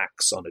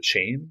wax on a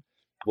chain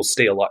will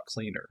stay a lot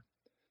cleaner.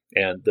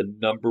 And the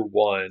number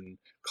one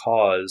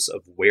cause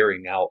of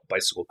wearing out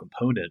bicycle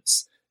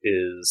components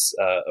is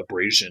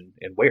abrasion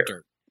and wear.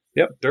 Dirt.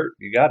 Yep, dirt,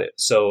 you got it.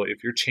 So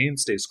if your chain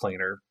stays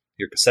cleaner,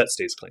 your cassette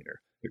stays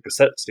cleaner. Your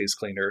cassette stays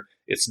cleaner,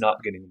 it's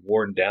not getting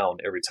worn down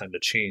every time the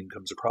chain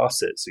comes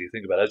across it. So you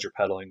think about as you're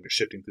pedaling, you're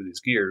shifting through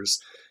these gears,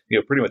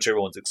 pretty much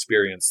everyone's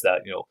experienced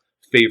that,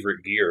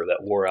 favorite gear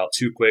that wore out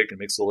too quick and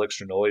makes a little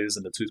extra noise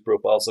and the tooth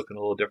profile's looking a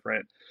little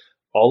different.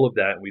 All of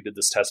that, and we did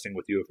this testing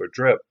with UFO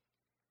Drip.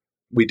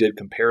 We did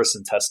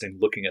comparison testing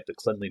looking at the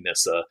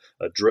cleanliness,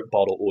 a drip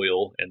bottle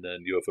oil and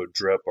then UFO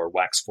Drip or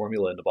wax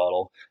formula in the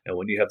bottle. And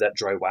when you have that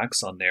dry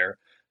wax on there,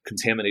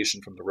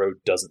 contamination from the road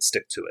doesn't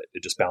stick to it.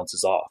 It just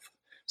bounces off.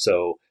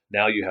 So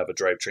now you have a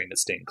drivetrain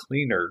that's staying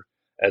cleaner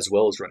as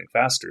well as running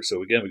faster.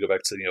 So again, we go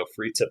back to,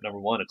 free tip number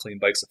one, a clean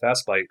bike's a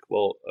fast bike.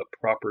 Well, a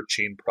proper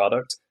chain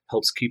product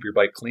helps keep your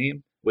bike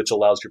clean, which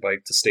allows your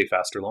bike to stay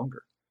faster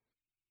longer.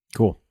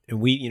 Cool. And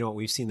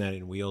we've seen that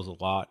in wheels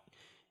a lot.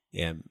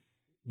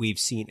 We've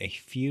seen a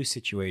few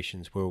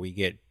situations where we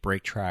get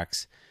brake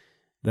tracks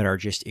that are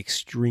just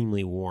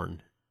extremely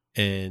worn,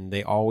 and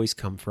they always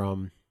come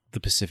from the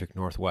Pacific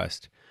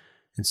Northwest.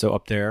 And so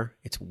up there,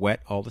 it's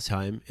wet all the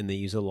time, and they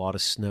use a lot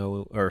of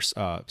snow or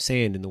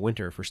sand in the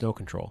winter for snow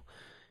control.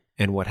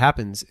 And what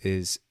happens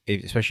is,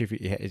 especially if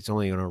it's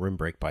only on a rim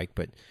brake bike,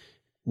 but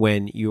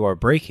when you are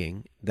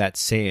braking, that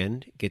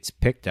sand gets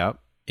picked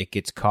up, it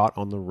gets caught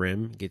on the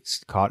rim,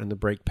 gets caught in the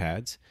brake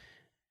pads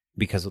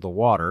because of the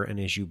water, and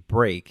as you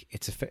brake,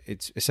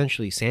 it's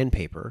essentially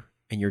sandpaper,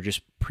 and you're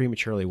just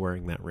prematurely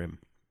wearing that rim.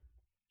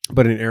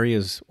 But in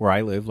areas where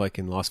I live, like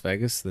in Las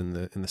Vegas, in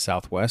the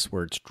Southwest,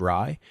 where it's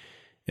dry,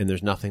 and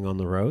there's nothing on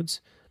the roads,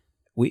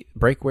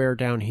 brake wear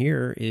down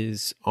here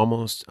is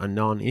almost a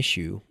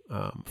non-issue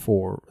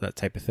for that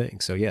type of thing.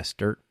 So yes,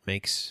 dirt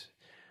makes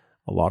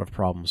a lot of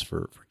problems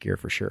for gear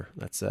for sure.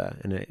 That's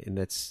and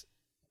that's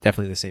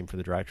definitely the same for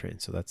the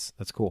drivetrain. So that's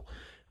cool.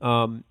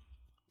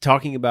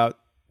 Talking about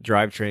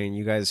drivetrain,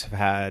 you guys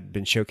have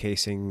been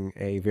showcasing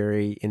a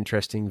very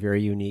interesting,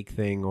 very unique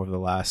thing over the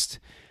last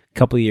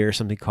couple of years,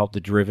 something called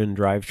the Driven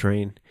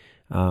drivetrain.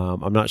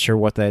 I'm not sure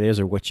what that is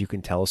or what you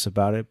can tell us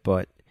about it,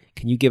 but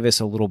Can you give us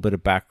a little bit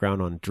of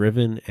background on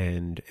Driven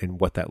and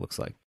what that looks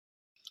like?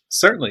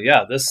 Certainly,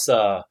 yeah. This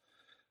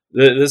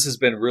has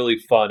been really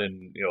fun,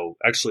 and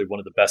actually one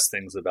of the best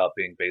things about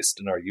being based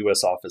in our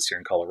U.S. office here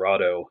in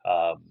Colorado,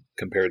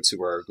 compared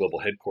to our global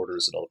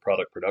headquarters and all the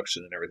product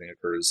production and everything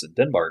occurs in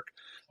Denmark.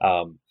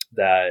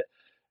 That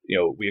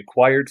we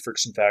acquired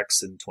Friction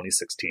Facts in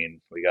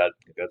 2016. We got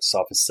this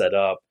office set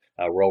up.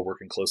 We're all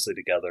working closely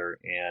together,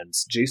 and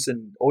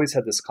Jason always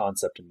had this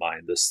concept in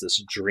mind, this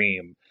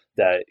dream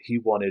that he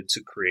wanted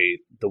to create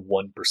the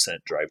 1%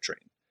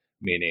 drivetrain,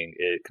 meaning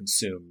it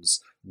consumes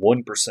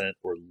 1%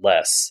 or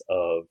less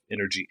of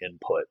energy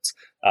input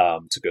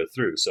to go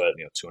through. So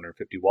at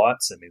 250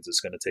 watts, that means it's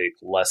going to take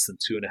less than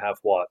 2.5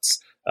 watts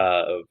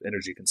of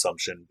energy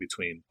consumption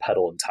between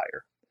pedal and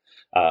tire.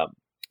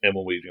 And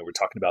when we're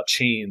talking about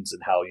chains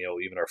and how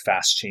even our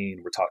fast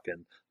chain, we're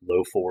talking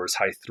low 4s,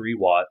 high 3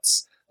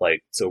 watts.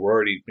 So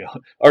we're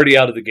already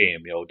out of the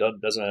game.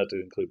 Doesn't have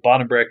to include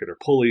bottom bracket or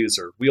pulleys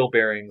or wheel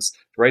bearings.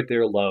 Right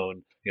there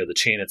alone, the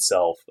chain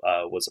itself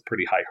was a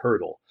pretty high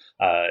hurdle.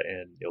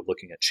 And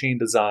looking at chain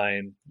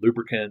design,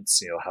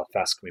 lubricants, how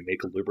fast can we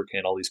make a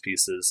lubricant? All these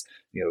pieces.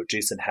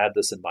 Jason had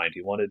this in mind.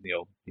 He wanted,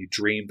 he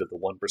dreamed of the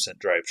 1%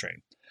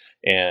 drivetrain.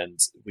 And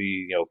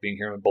we, being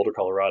here in Boulder,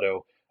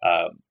 Colorado,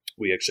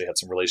 we actually had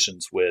some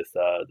relations with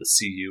the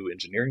CU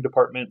engineering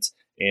department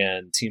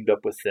and teamed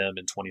up with them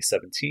in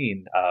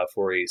 2017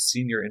 for a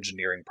senior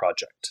engineering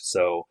project.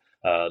 So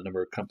a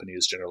number of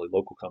companies, generally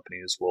local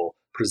companies, will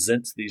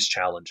present these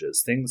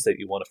challenges, things that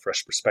you want a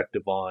fresh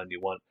perspective on. You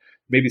want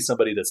maybe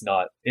somebody that's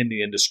not in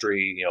the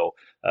industry,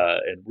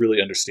 and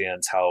really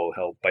understands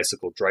how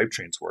bicycle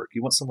drivetrains work.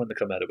 You want someone to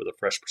come at it with a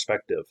fresh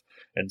perspective.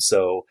 And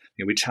so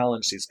we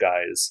challenge these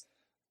guys.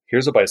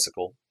 Here's a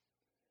bicycle.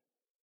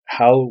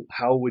 How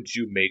would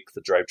you make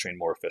the drivetrain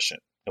more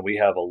efficient? And we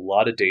have a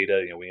lot of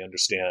data. We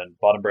understand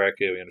bottom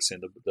bracket, we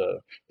understand the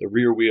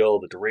rear wheel,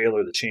 the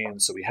derailleur, the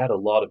chains. So we had a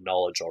lot of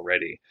knowledge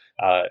already,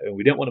 and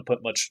we didn't want to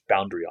put much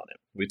boundary on it.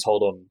 We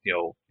told them,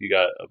 you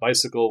got a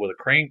bicycle with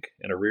a crank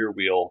and a rear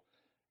wheel,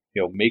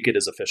 make it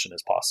as efficient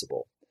as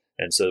possible.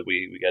 And so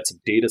we got some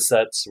data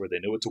sets where they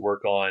knew what to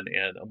work on.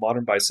 And a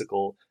modern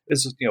bicycle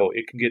is,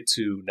 it can get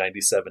to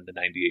 97 to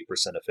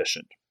 98%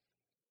 efficient.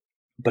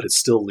 But it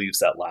still leaves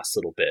that last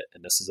little bit.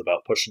 And this is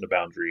about pushing the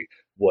boundary.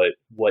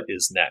 What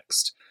is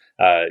next?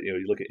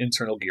 You look at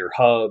internal gear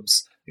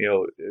hubs,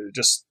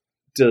 just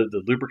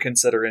the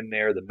lubricants that are in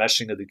there, the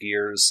meshing of the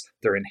gears,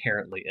 they're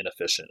inherently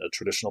inefficient. A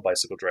traditional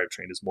bicycle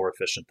drivetrain is more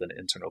efficient than an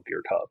internal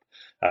geared hub.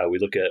 We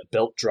look at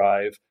belt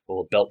drive.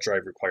 Well, a belt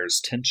drive requires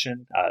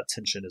tension.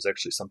 Tension is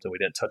actually something we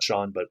didn't touch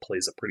on, but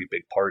plays a pretty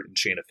big part in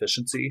chain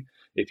efficiency.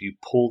 If you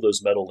pull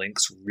those metal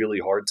links really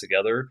hard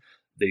together,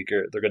 they're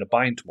going to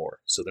bind more,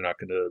 so they're not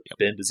going to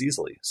bend as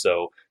easily.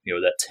 So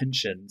that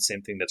tension,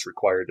 same thing that's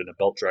required in a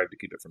belt drive to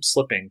keep it from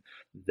slipping,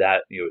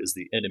 that is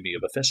the enemy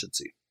of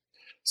efficiency.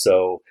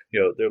 So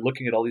they're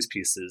looking at all these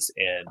pieces,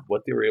 and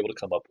what they were able to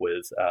come up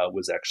with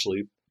was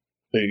actually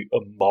a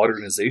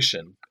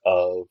modernization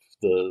of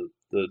the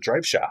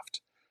drive shaft.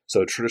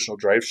 So a traditional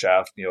drive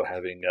shaft,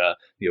 having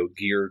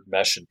geared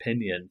mesh and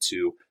pinion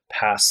to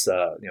pass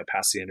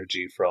the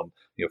energy from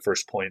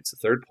first point to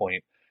third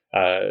point.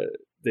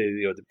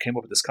 They came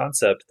up with this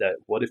concept that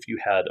what if you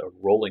had a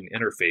rolling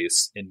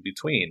interface in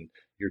between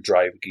your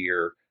drive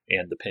gear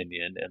and the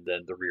pinion, and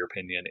then the rear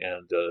pinion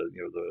and the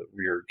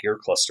rear gear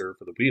cluster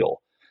for the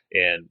wheel,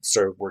 and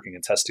started working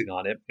and testing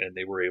on it. And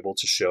they were able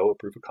to show a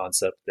proof of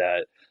concept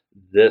that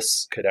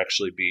this could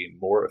actually be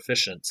more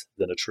efficient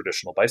than a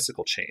traditional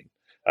bicycle chain,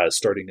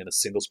 starting in a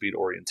single speed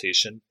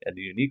orientation. And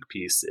the unique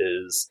piece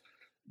is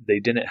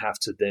they didn't have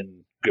to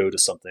then go to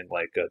something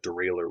like a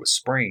derailleur with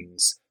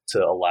springs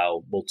to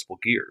allow multiple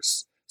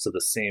gears. So the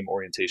same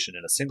orientation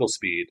in a single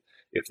speed,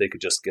 if they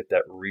could just get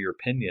that rear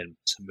pinion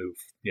to move,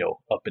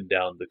 up and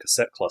down the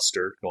cassette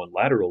cluster going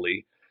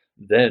laterally,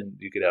 then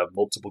you could have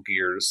multiple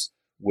gears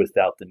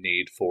without the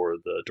need for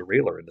the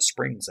derailleur and the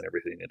springs and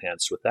everything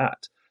enhanced with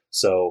that.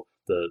 So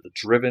the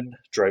driven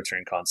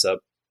drivetrain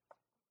concept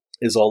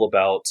is all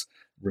about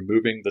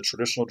removing the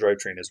traditional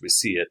drivetrain as we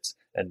see it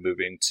and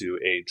moving to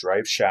a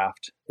drive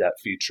shaft that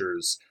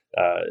features,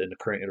 in the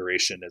current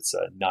iteration, it's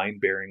 9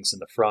 bearings in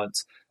the front.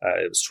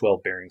 It was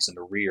 12 bearings in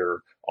the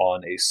rear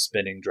on a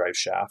spinning drive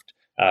shaft.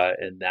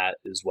 And that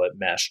is what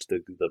meshed.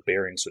 The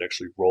bearings would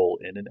actually roll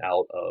in and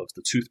out of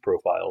the tooth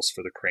profiles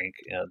for the crank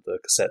and the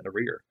cassette in the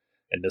rear.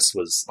 And this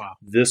was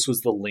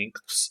the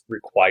lengths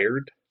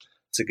required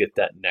to get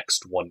that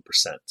next 1%.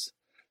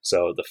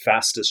 So the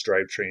fastest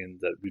drivetrain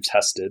that we've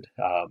tested,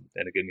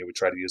 and again, we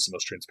try to use the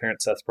most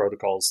transparent test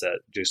protocols that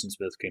Jason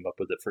Smith came up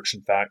with at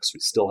Friction Facts. We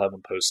still have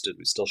them posted.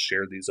 We still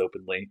share these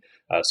openly,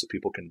 so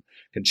people can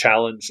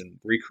challenge and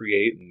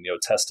recreate and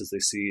test as they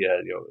see,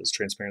 as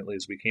transparently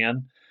as we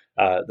can.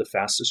 The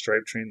fastest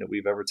drivetrain that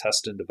we've ever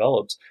tested and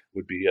developed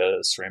would be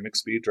a ceramic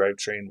speed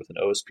drivetrain with an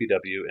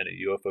OSPW and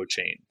a UFO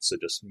chain. So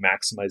just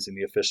maximizing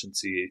the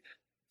efficiency,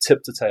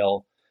 tip to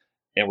tail,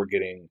 and we're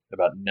getting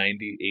about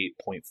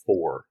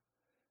 98.4.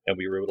 And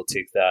we were able to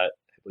take that,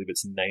 I believe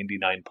it's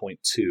 99.2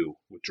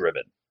 with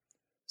driven.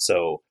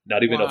 So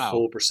not even a Wow.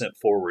 full percent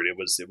forward. It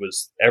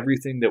was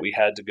everything that we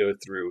had to go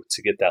through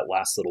to get that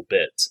last little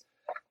bit.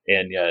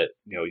 And yet,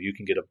 you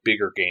can get a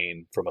bigger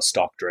gain from a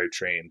stock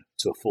drivetrain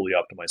to a fully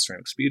optimized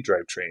ceramic speed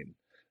drivetrain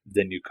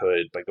than you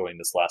could by going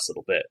this last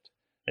little bit.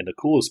 And the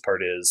coolest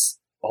part is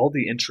all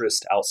the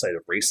interest outside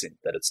of racing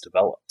that it's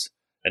developed.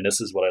 And this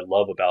is what I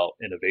love about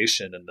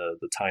innovation and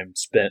the time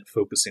spent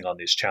focusing on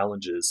these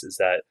challenges is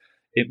that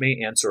it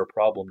may answer a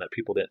problem that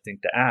people didn't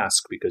think to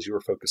ask because you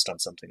were focused on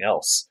something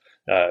else.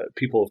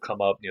 People have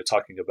come up,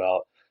 talking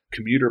about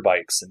commuter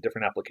bikes and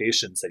different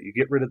applications that you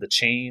get rid of the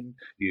chain,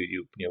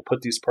 you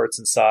put these parts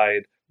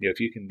inside. If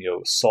you can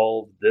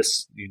solve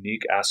this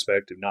unique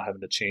aspect of not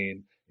having the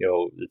chain,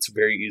 it's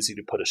very easy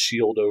to put a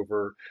shield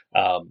over,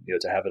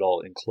 to have it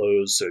all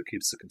enclosed so it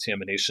keeps the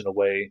contamination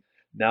away.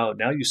 Now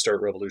you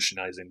start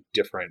revolutionizing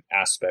different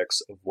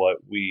aspects of what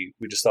we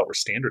just thought were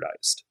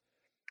standardized.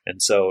 And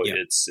so Yeah.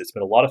 it's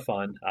been a lot of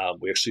fun.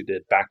 We actually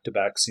did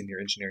back-to-back senior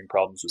engineering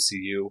problems with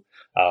CU.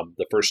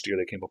 The first year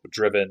they came up with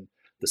Driven.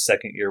 The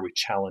second year we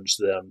challenged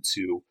them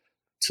to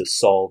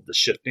solve the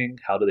shifting.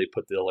 How do they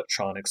put the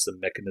electronics, the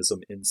mechanism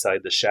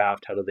inside the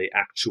shaft? How do they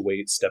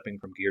actuate stepping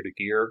from gear to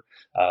gear?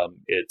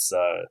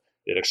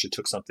 It actually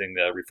took something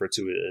referred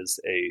to as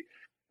a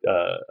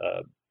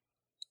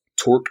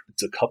torque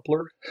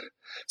decoupler.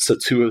 So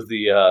two of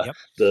Yep.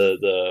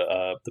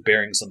 the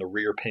bearings on the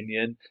rear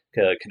pinion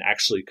can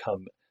actually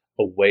come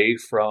away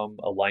from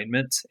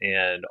alignment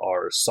and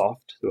are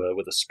soft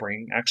with a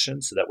spring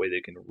action, so that way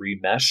they can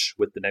remesh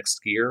with the next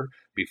gear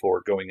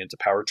before going into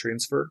power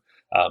transfer.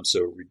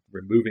 So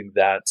removing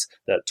that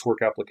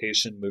torque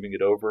application, moving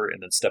it over,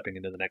 and then stepping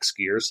into the next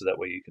gear, so that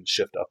way you can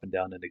shift up and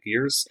down into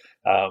gears.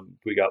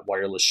 We got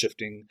wireless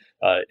shifting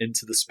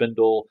into the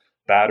spindle,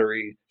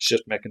 battery,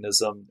 shift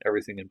mechanism,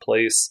 everything in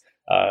place.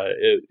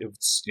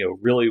 It's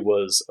really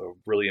was a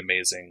really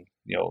amazing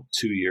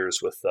 2 years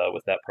with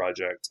that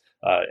project,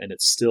 and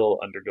it's still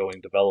undergoing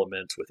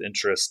development with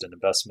interest and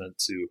investment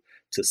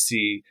to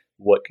see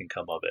what can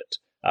come of it,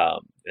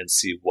 and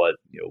see what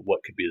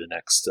could be the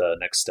next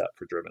step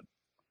for Driven.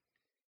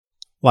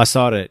 Well, I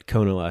saw it at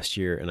Kona last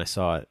year, and I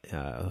saw it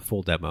a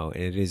full demo,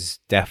 and it is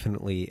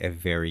definitely a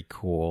very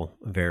cool,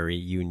 very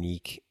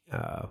unique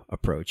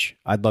approach.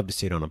 I'd love to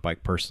see it on a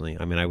bike personally.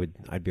 I mean,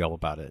 I'd be all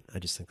about it. I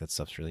just think that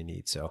stuff's really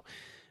neat. So,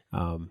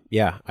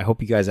 yeah, I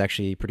hope you guys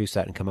actually produce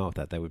that and come out with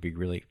that. That would be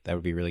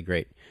really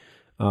great.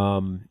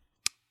 Some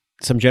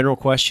general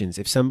questions.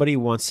 If somebody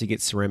wants to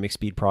get Ceramic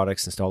Speed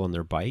products installed on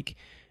their bike,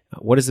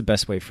 what is the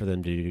best way for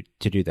them to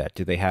do that?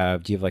 Do you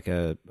have like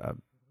a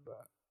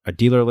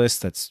dealer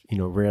list that's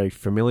very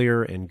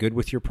familiar and good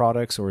with your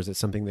products, or is it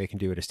something they can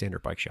do at a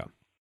standard bike shop?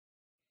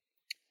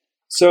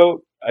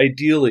 So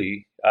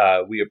ideally,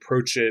 we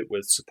approach it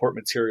with support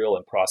material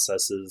and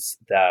processes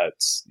that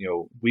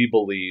we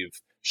believe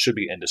should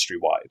be industry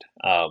wide.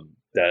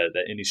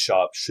 That any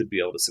shop should be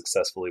able to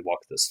successfully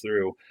walk this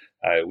through.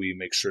 We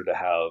make sure to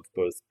have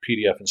both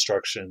PDF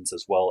instructions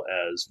as well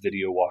as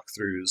video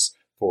walkthroughs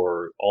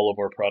for all of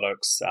our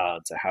products,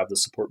 to have the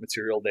support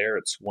material there.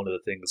 It's one of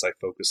the things I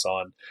focus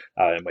on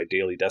in my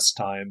daily desk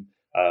time,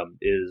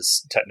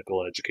 is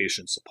technical and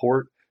education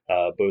support,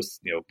 both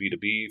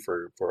B2B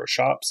for our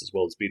shops as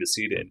well as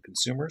B2C to end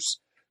consumers.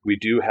 We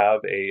do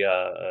have a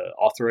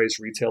authorized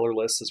retailer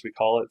list, as we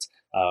call it.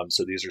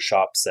 So these are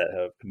shops that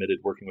have committed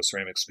working with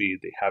Ceramic Speed.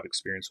 They have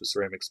experience with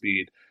Ceramic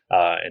Speed,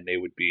 and they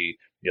would be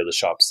the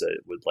shops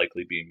that would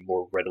likely be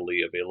more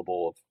readily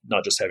available of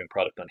not just having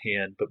product on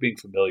hand, but being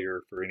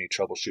familiar for any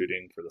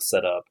troubleshooting, for the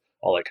setup,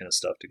 all that kind of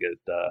stuff to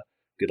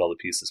get all the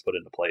pieces put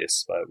into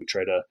place. But we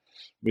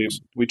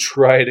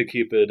try to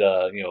keep it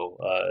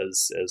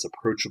as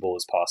approachable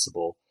as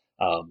possible,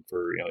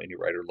 for any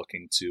rider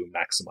looking to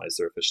maximize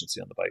their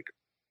efficiency on the bike.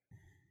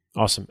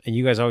 Awesome. And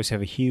you guys always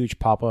have a huge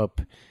pop-up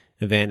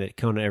event at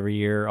Kona every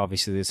year.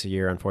 Obviously this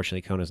year,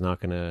 unfortunately, Kona's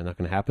not gonna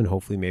happen.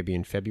 Hopefully maybe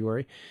in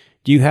February.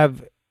 Do you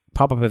have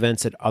pop-up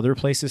events at other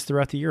places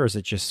throughout the year, or is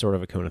it just sort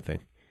of a Kona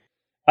thing?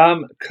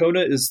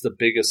 Kona is the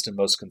biggest and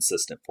most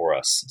consistent for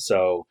us.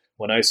 So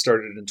when I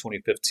started in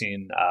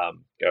 2015,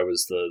 I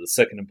was the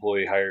second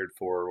employee hired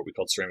for what we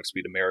called Ceramic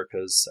Speed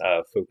Americas,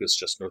 focused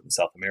just North and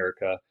South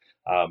America.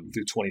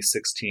 Through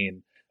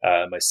 2016,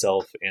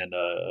 myself and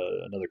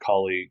another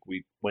colleague,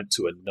 we went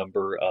to a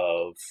number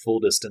of full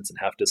distance and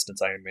half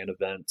distance Ironman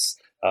events.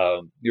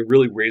 You're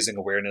really raising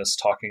awareness,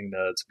 talking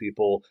to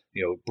people,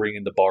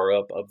 bringing the bar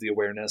up of the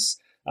awareness.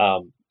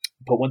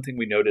 But one thing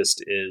we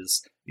noticed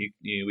is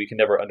we can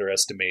never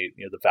underestimate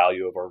the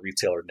value of our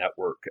retailer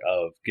network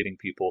of getting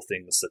people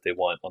things that they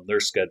want on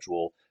their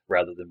schedule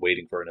rather than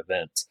waiting for an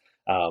event.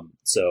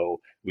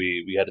 So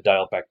we had to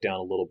dial it back down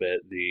a little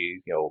bit.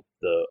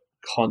 The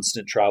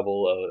constant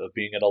travel of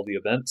being at all the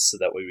events, so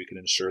that way we can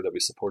ensure that we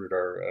supported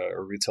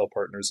our retail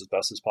partners as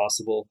best as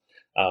possible,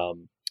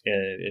 and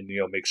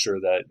make sure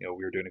that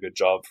we were doing a good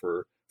job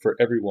for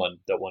everyone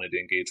that wanted to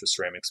engage with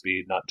Ceramic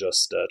Speed, not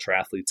just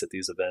triathletes at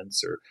these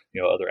events or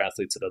other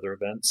athletes at other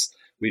events.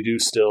 We do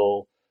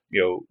still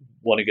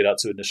want to get out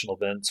to additional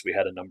events. We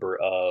had a number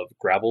of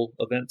gravel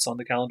events on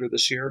the calendar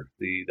this year.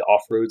 The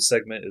off-road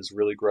segment is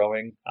really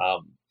growing.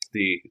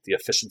 The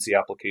efficiency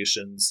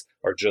applications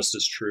are just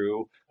as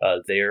true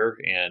there,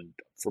 and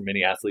for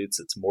many athletes,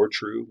 it's more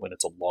true when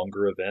it's a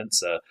longer event.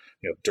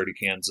 Dirty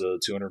Kansas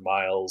 200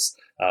 miles,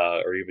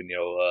 or even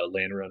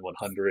Land Run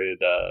 100,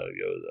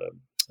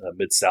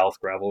 Mid-South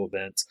gravel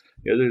event.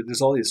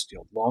 There's all these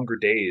longer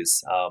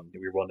days.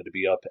 We wanted to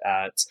be up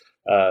at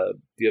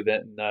the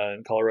event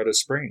in Colorado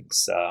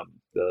Springs,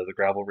 the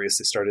gravel race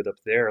they started up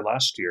there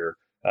last year.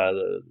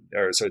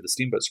 The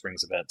Steamboat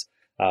Springs event.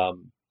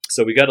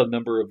 So we got a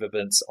number of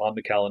events on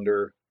the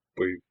calendar.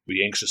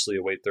 We anxiously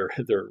await their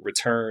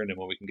return, and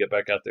when we can get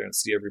back out there and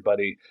see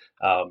everybody,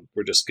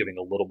 we're just giving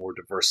a little more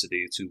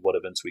diversity to what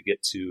events we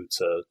get to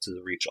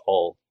reach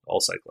all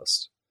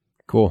cyclists.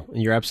 Cool.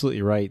 And you're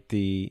absolutely right.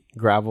 The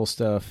gravel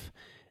stuff,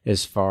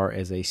 as far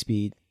as a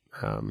speed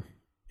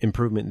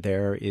improvement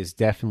there, is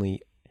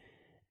definitely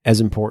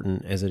as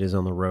important as it is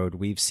on the road.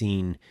 We've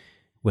seen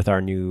with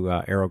our new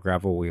Aero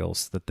gravel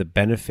wheels that the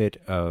benefit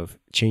of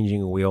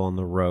changing a wheel on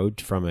the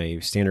road from a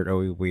standard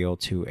OE wheel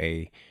to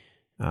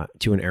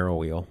an Aero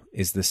wheel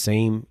is the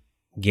same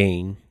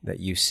gain that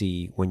you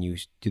see when you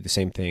do the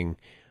same thing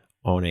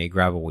on a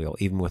gravel wheel,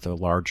 even with a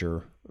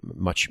larger,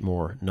 much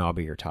more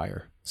knobbier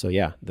tire. So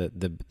yeah,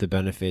 the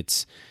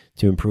benefits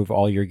to improve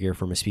all your gear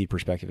from a speed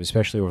perspective,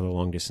 especially over the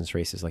long distance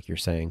races, like you're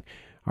saying,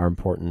 are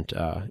important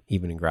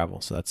even in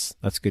gravel. So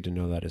that's good to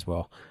know that as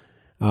well.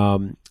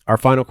 Our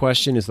final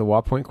question is the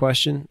watt point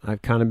question.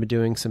 I've kind of been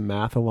doing some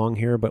math along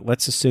here, but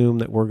let's assume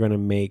that we're going to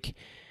make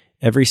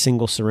every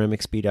single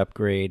ceramic speed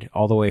upgrade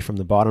all the way from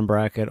the bottom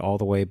bracket all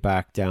the way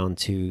back down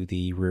to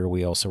the rear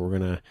wheel. So we're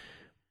going to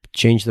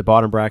change the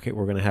bottom bracket.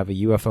 We're going to have a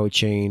UFO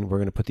chain. We're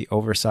going to put the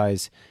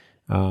oversized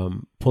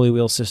pulley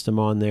wheel system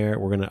on there.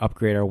 We're going to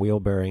upgrade our wheel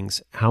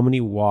bearings. How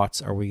many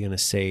watts are we going to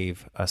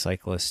save a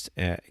cyclist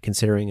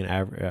considering an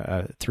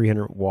average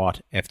 300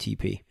 watt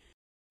FTP?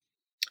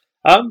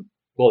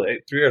 Well,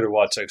 300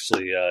 watts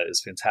actually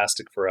is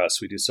fantastic for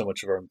us. We do so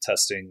much of our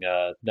testing.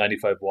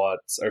 95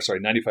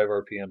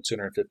 RPM,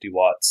 250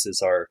 watts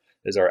is our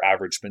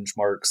average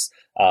benchmarks.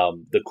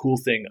 The cool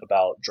thing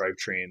about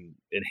drivetrain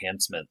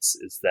enhancements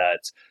is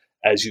that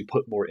as you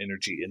put more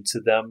energy into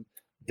them,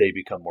 they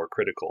become more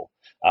critical.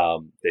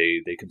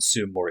 They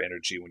consume more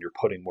energy when you're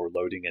putting more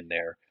loading in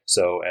there.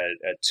 So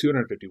at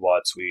 250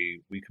 watts,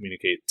 we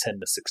communicate 10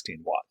 to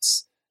 16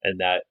 watts,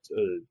 and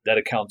that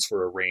accounts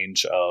for a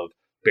range of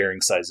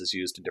bearing sizes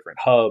used in different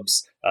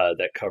hubs.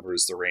 That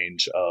covers the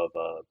range of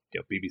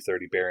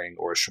BB30 bearing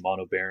or a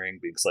Shimano bearing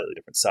being slightly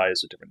different size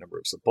with different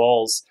numbers of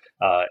balls,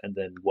 and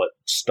then what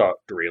stock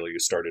derailleur you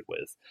started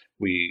with.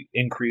 We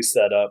increase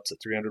that up to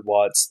 300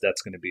 watts.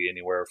 That's going to be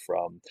anywhere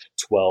from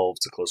 12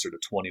 to closer to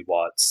 20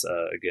 watts.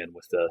 Again,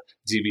 with the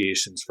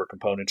deviations for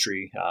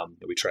componentry,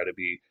 we try to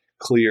be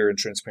clear and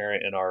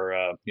transparent in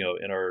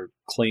our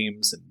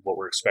claims and what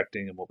we're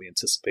expecting and what we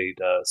anticipate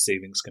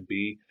savings can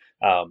be.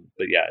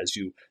 But yeah, as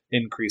you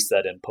increase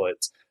that input,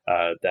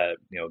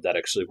 that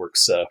actually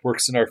works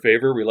in our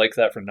favor. We like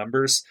that for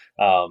numbers.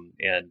 You're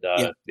going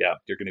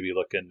to be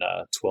looking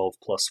 12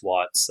 plus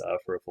watts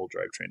for a full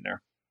drivetrain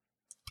there.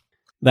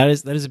 That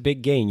is a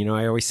big gain.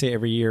 I always say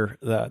every year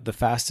the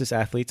fastest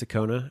athletes at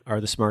Kona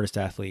are the smartest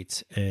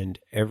athletes, and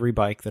every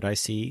bike that I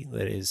see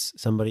that is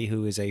somebody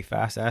who is a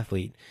fast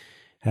athlete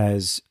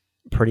has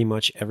pretty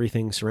much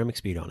everything ceramic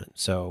speed on it.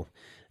 So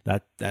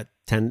that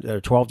 10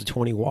 or 12 to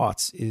 20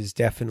 watts is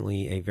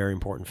definitely a very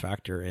important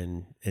factor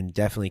and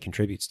definitely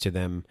contributes to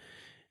them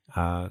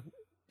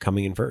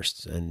coming in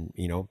first and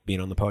being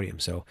on the podium.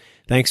 So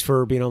thanks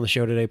for being on the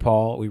show today,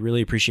 Paul. We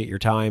really appreciate your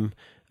time,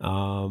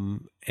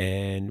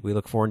 and we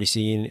look forward to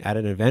seeing you at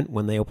an event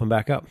when they open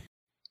back up.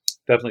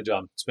 Definitely,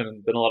 John. It's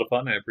been a lot of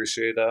fun. I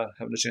appreciate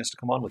having a chance to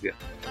come on with you.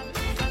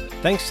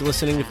 Thanks for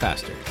listening to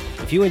Faster.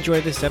 If you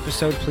enjoyed this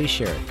episode, please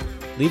share it.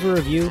 Leave a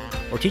review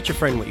or teach a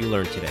friend what you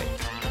learned today.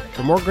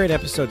 For more great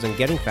episodes on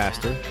getting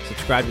faster,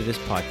 subscribe to this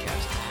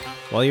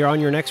podcast. While you're on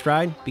your next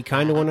ride, be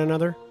kind to one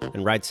another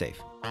and ride safe.